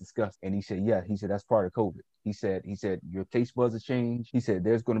taste is disgusting. And he said, yeah, that's part of COVID. He said your taste buds have changed. He said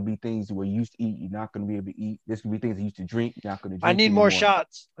there's going to be things where you used to eat, you're not going to be able to eat. There's going to be things you used to drink, you're not going to drink. I need more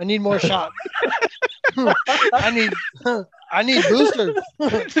shots. I need boosters.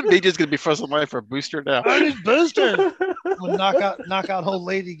 They just gonna be first in line for a booster now. I need boosters. I'm gonna knock out old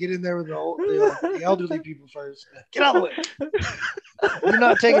lady. Get in there with the elderly people first. Get out of the way. You're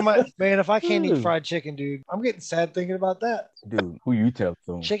not taking my man. If I can't eat fried chicken, dude, I'm getting sad thinking about that. Dude, who you tell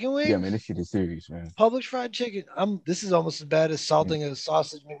them? Chicken wings? Yeah, man, this shit is serious, man. Publix fried chicken. This is almost as bad as salting a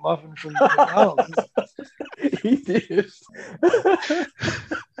sausage McMuffin from McDonald's. He did.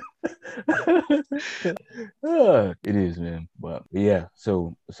 It is, man. But yeah,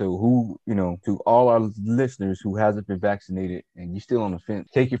 so who, to all our listeners who hasn't been vaccinated and you're still on the fence,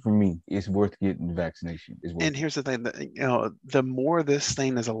 take it from me, it's worth getting the vaccination. And here's the thing, that the more this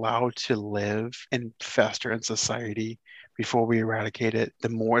thing is allowed to live and fester in society before we eradicate it, the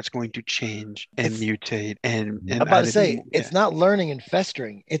more it's going to change and mutate. And I'm about to say, it's not learning and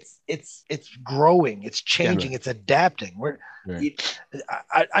festering. It's growing. It's changing. Yeah, right. It's adapting.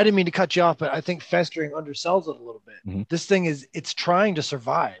 I didn't mean to cut you off, but I think festering undersells it a little bit. Mm-hmm. This thing it's trying to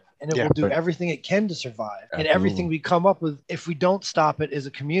survive. And it will do everything it can to survive. Absolutely. And everything we come up with, if we don't stop it as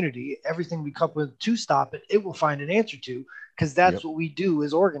a community, everything we come up with to stop it, it will find an answer to, because that's what we do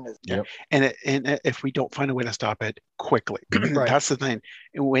as organisms. Yep. And if we don't find a way to stop it quickly, right. That's the thing.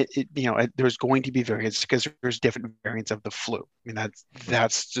 There's going to be variants, because there's different variants of the flu. I mean,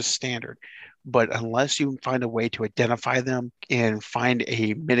 that's just standard. But unless you find a way to identify them and find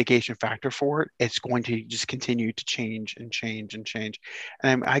a mitigation factor for it, it's going to just continue to change and change and change.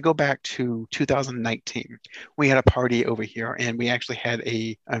 And I go back to 2019. We had a party over here, and we actually had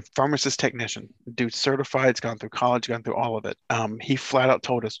a pharmacist technician, dude certified, has gone through college, gone through all of it. He flat out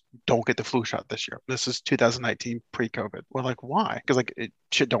told us, don't get the flu shot this year. This is 2019 pre-COVID. We're like, why? Because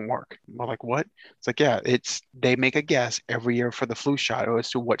shit don't work. We're like, what? It's like, yeah, they make a guess every year for the flu shot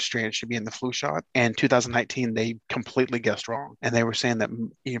as to what strand should be in the flu shot. And 2019, they completely guessed wrong. And they were saying that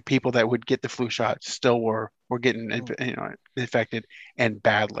people that would get the flu shot still were were getting infected and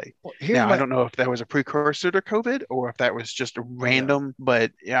badly. Well, Now, I don't know if that was a precursor to COVID or if that was just random,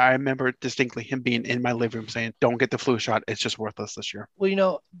 but yeah, I remember distinctly him being in my living room saying, "Don't get the flu shot. It's just worthless this year."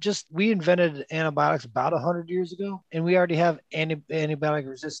 Well, we invented antibiotics about 100 years ago, and we already have antibiotic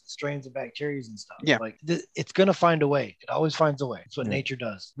resistant strains of bacteria and stuff. Yeah. Like it's going to find a way. It always finds a way. It's what nature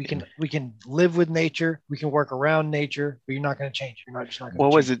does. We can live with nature. We can work around nature, but you're not going to change it. You're not just not going to.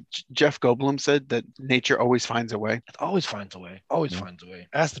 What was it? Jeff Goldblum said that nature always finds a way. It always finds a way. Always finds a way.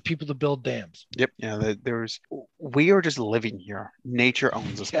 Ask the people to build dams. Yep. Yeah. We are just living here. Nature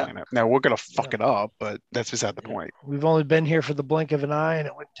owns this planet. Now we're going to fuck it up, but that's beside the point. We've only been here for the blink of an eye, and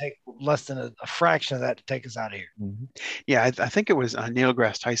it would take less than a fraction of that to take us out of here. Mm-hmm. Yeah, I think it was Neil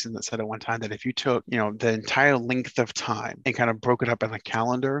deGrasse Tyson that said at one time that if you took, the entire length of time and kind of broke it up in a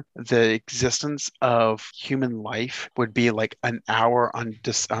calendar, the existence of human life would be like an hour on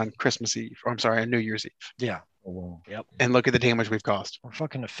Christmas Eve, or I'm sorry, on New Year's Eve. Yeah. Oh, wow. Yep. And look at the damage we've caused. We're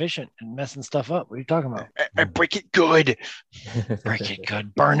fucking efficient and messing stuff up. What are you talking about? I break it good. Break it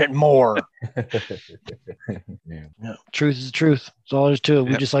good. Burn it more. Yeah. Truth is the truth. That's all there's to it.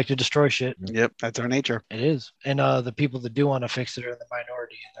 We just like to destroy shit. Yep. That's our nature. It is. And the people that do want to fix it are in the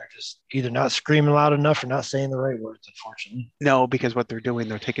minority, and they're just either not screaming loud enough or not saying the right words, unfortunately. No, because what they're doing,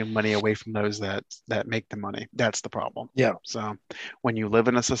 they're taking money away from those that make the money. That's the problem. Yeah. So when you live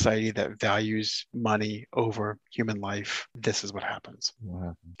in a society that values money over human life, this is what happens.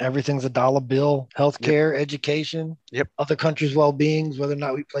 Everything's a dollar bill. Healthcare, education, other countries' well-beings, whether or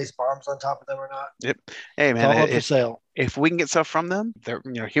not we place bombs on top of them or not. Yep. Hey, man, it's all up for sale. If we can get stuff from them,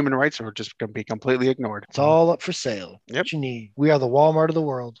 human rights are just going to be completely ignored. It's all up for sale. Yep. What you need. We are the Walmart of the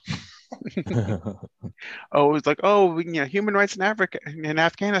world. It's like, human rights in Africa, in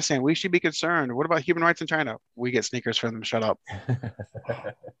Afghanistan, we should be concerned. What about human rights in China? We get sneakers from them. Shut up.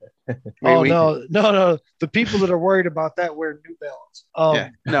 No. The people that are worried about that wear New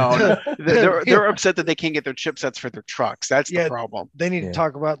Balance. No. They're upset that they can't get their chipsets for their trucks. That's the problem. They need to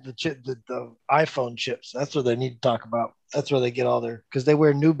talk about the iPhone chips. That's what they need to talk about. That's where they get all their, because they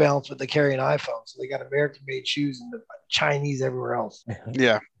wear New Balance, but they carry an iPhone. So they got American-made shoes and the Chinese everywhere else.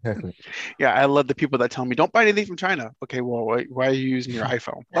 Yeah. Yeah, I love the people that tell me, don't buy anything from China. Okay, well, why are you using your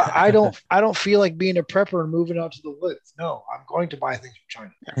iPhone? Well, I don't feel like being a prepper and moving out to the woods. No, I'm going to buy things from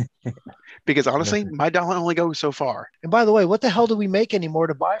China. Because honestly, my dollar only goes so far. And by the way, what the hell do we make anymore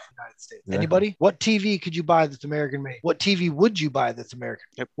to buy from the United States? Exactly. Anybody? What TV could you buy that's American made? What TV would you buy that's American?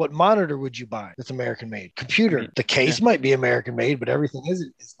 Yep. What monitor would you buy that's American made? Computer. The case might be American made, but everything is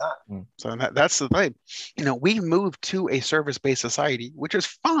not. So that's the thing. We moved to a service-based society, which is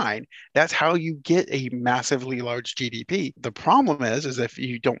fine. That's how you get a massively large GDP. The problem is if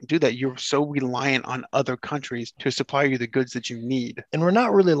you don't do that, you're so reliant on other countries to supply you the goods that you need. And we're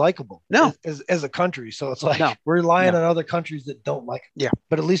not really likable. No. As a country. So it's like we're relying on other countries that don't like it. Yeah.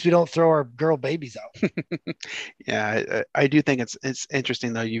 But at least we don't throw our girl babies out. Yeah, I do think it's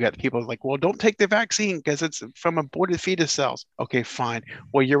interesting though. You got people like, well, don't take the vaccine because it's from aborted fetus cells. Okay, fine.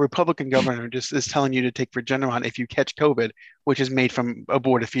 Well, your Republican governor just is telling you to take Regeneron if you catch COVID, which is made from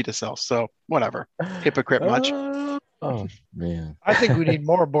aborted fetus cells. So whatever. Hypocrite much. Oh man. I think we need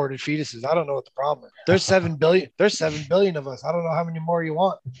more aborted fetuses. I don't know what the problem is. There's 7 billion. There's 7 billion of us. I don't know how many more you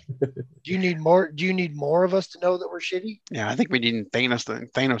want. Do you need more? Do you need more of us to know that we're shitty? Yeah, I think we need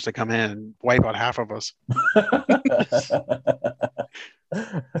Thanos to come in and wipe out half of us.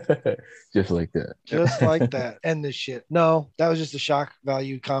 Just like that. Just like that. End this shit. No, that was just a shock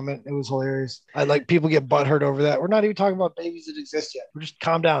value comment. It was hilarious. I like people get butthurt over that. We're not even talking about babies that exist yet. We're just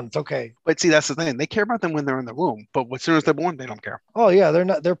calm down. It's okay. But see, that's the thing. They care about them when they're in the womb, but as soon as they're born, they don't care. Oh yeah, they're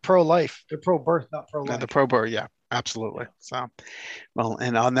not. They're pro-life. They're pro-birth, not pro-life. No, the pro-birth, yeah. Absolutely. So, well,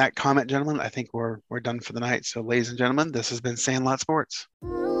 and on that comment, gentlemen, I think we're done for the night. So, ladies and gentlemen, this has been Sandlot Sports.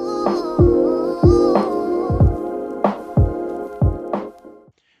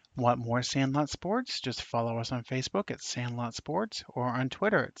 Want more Sandlot Sports? Just follow us on Facebook at Sandlot Sports or on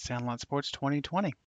Twitter at Sandlot Sports 2020.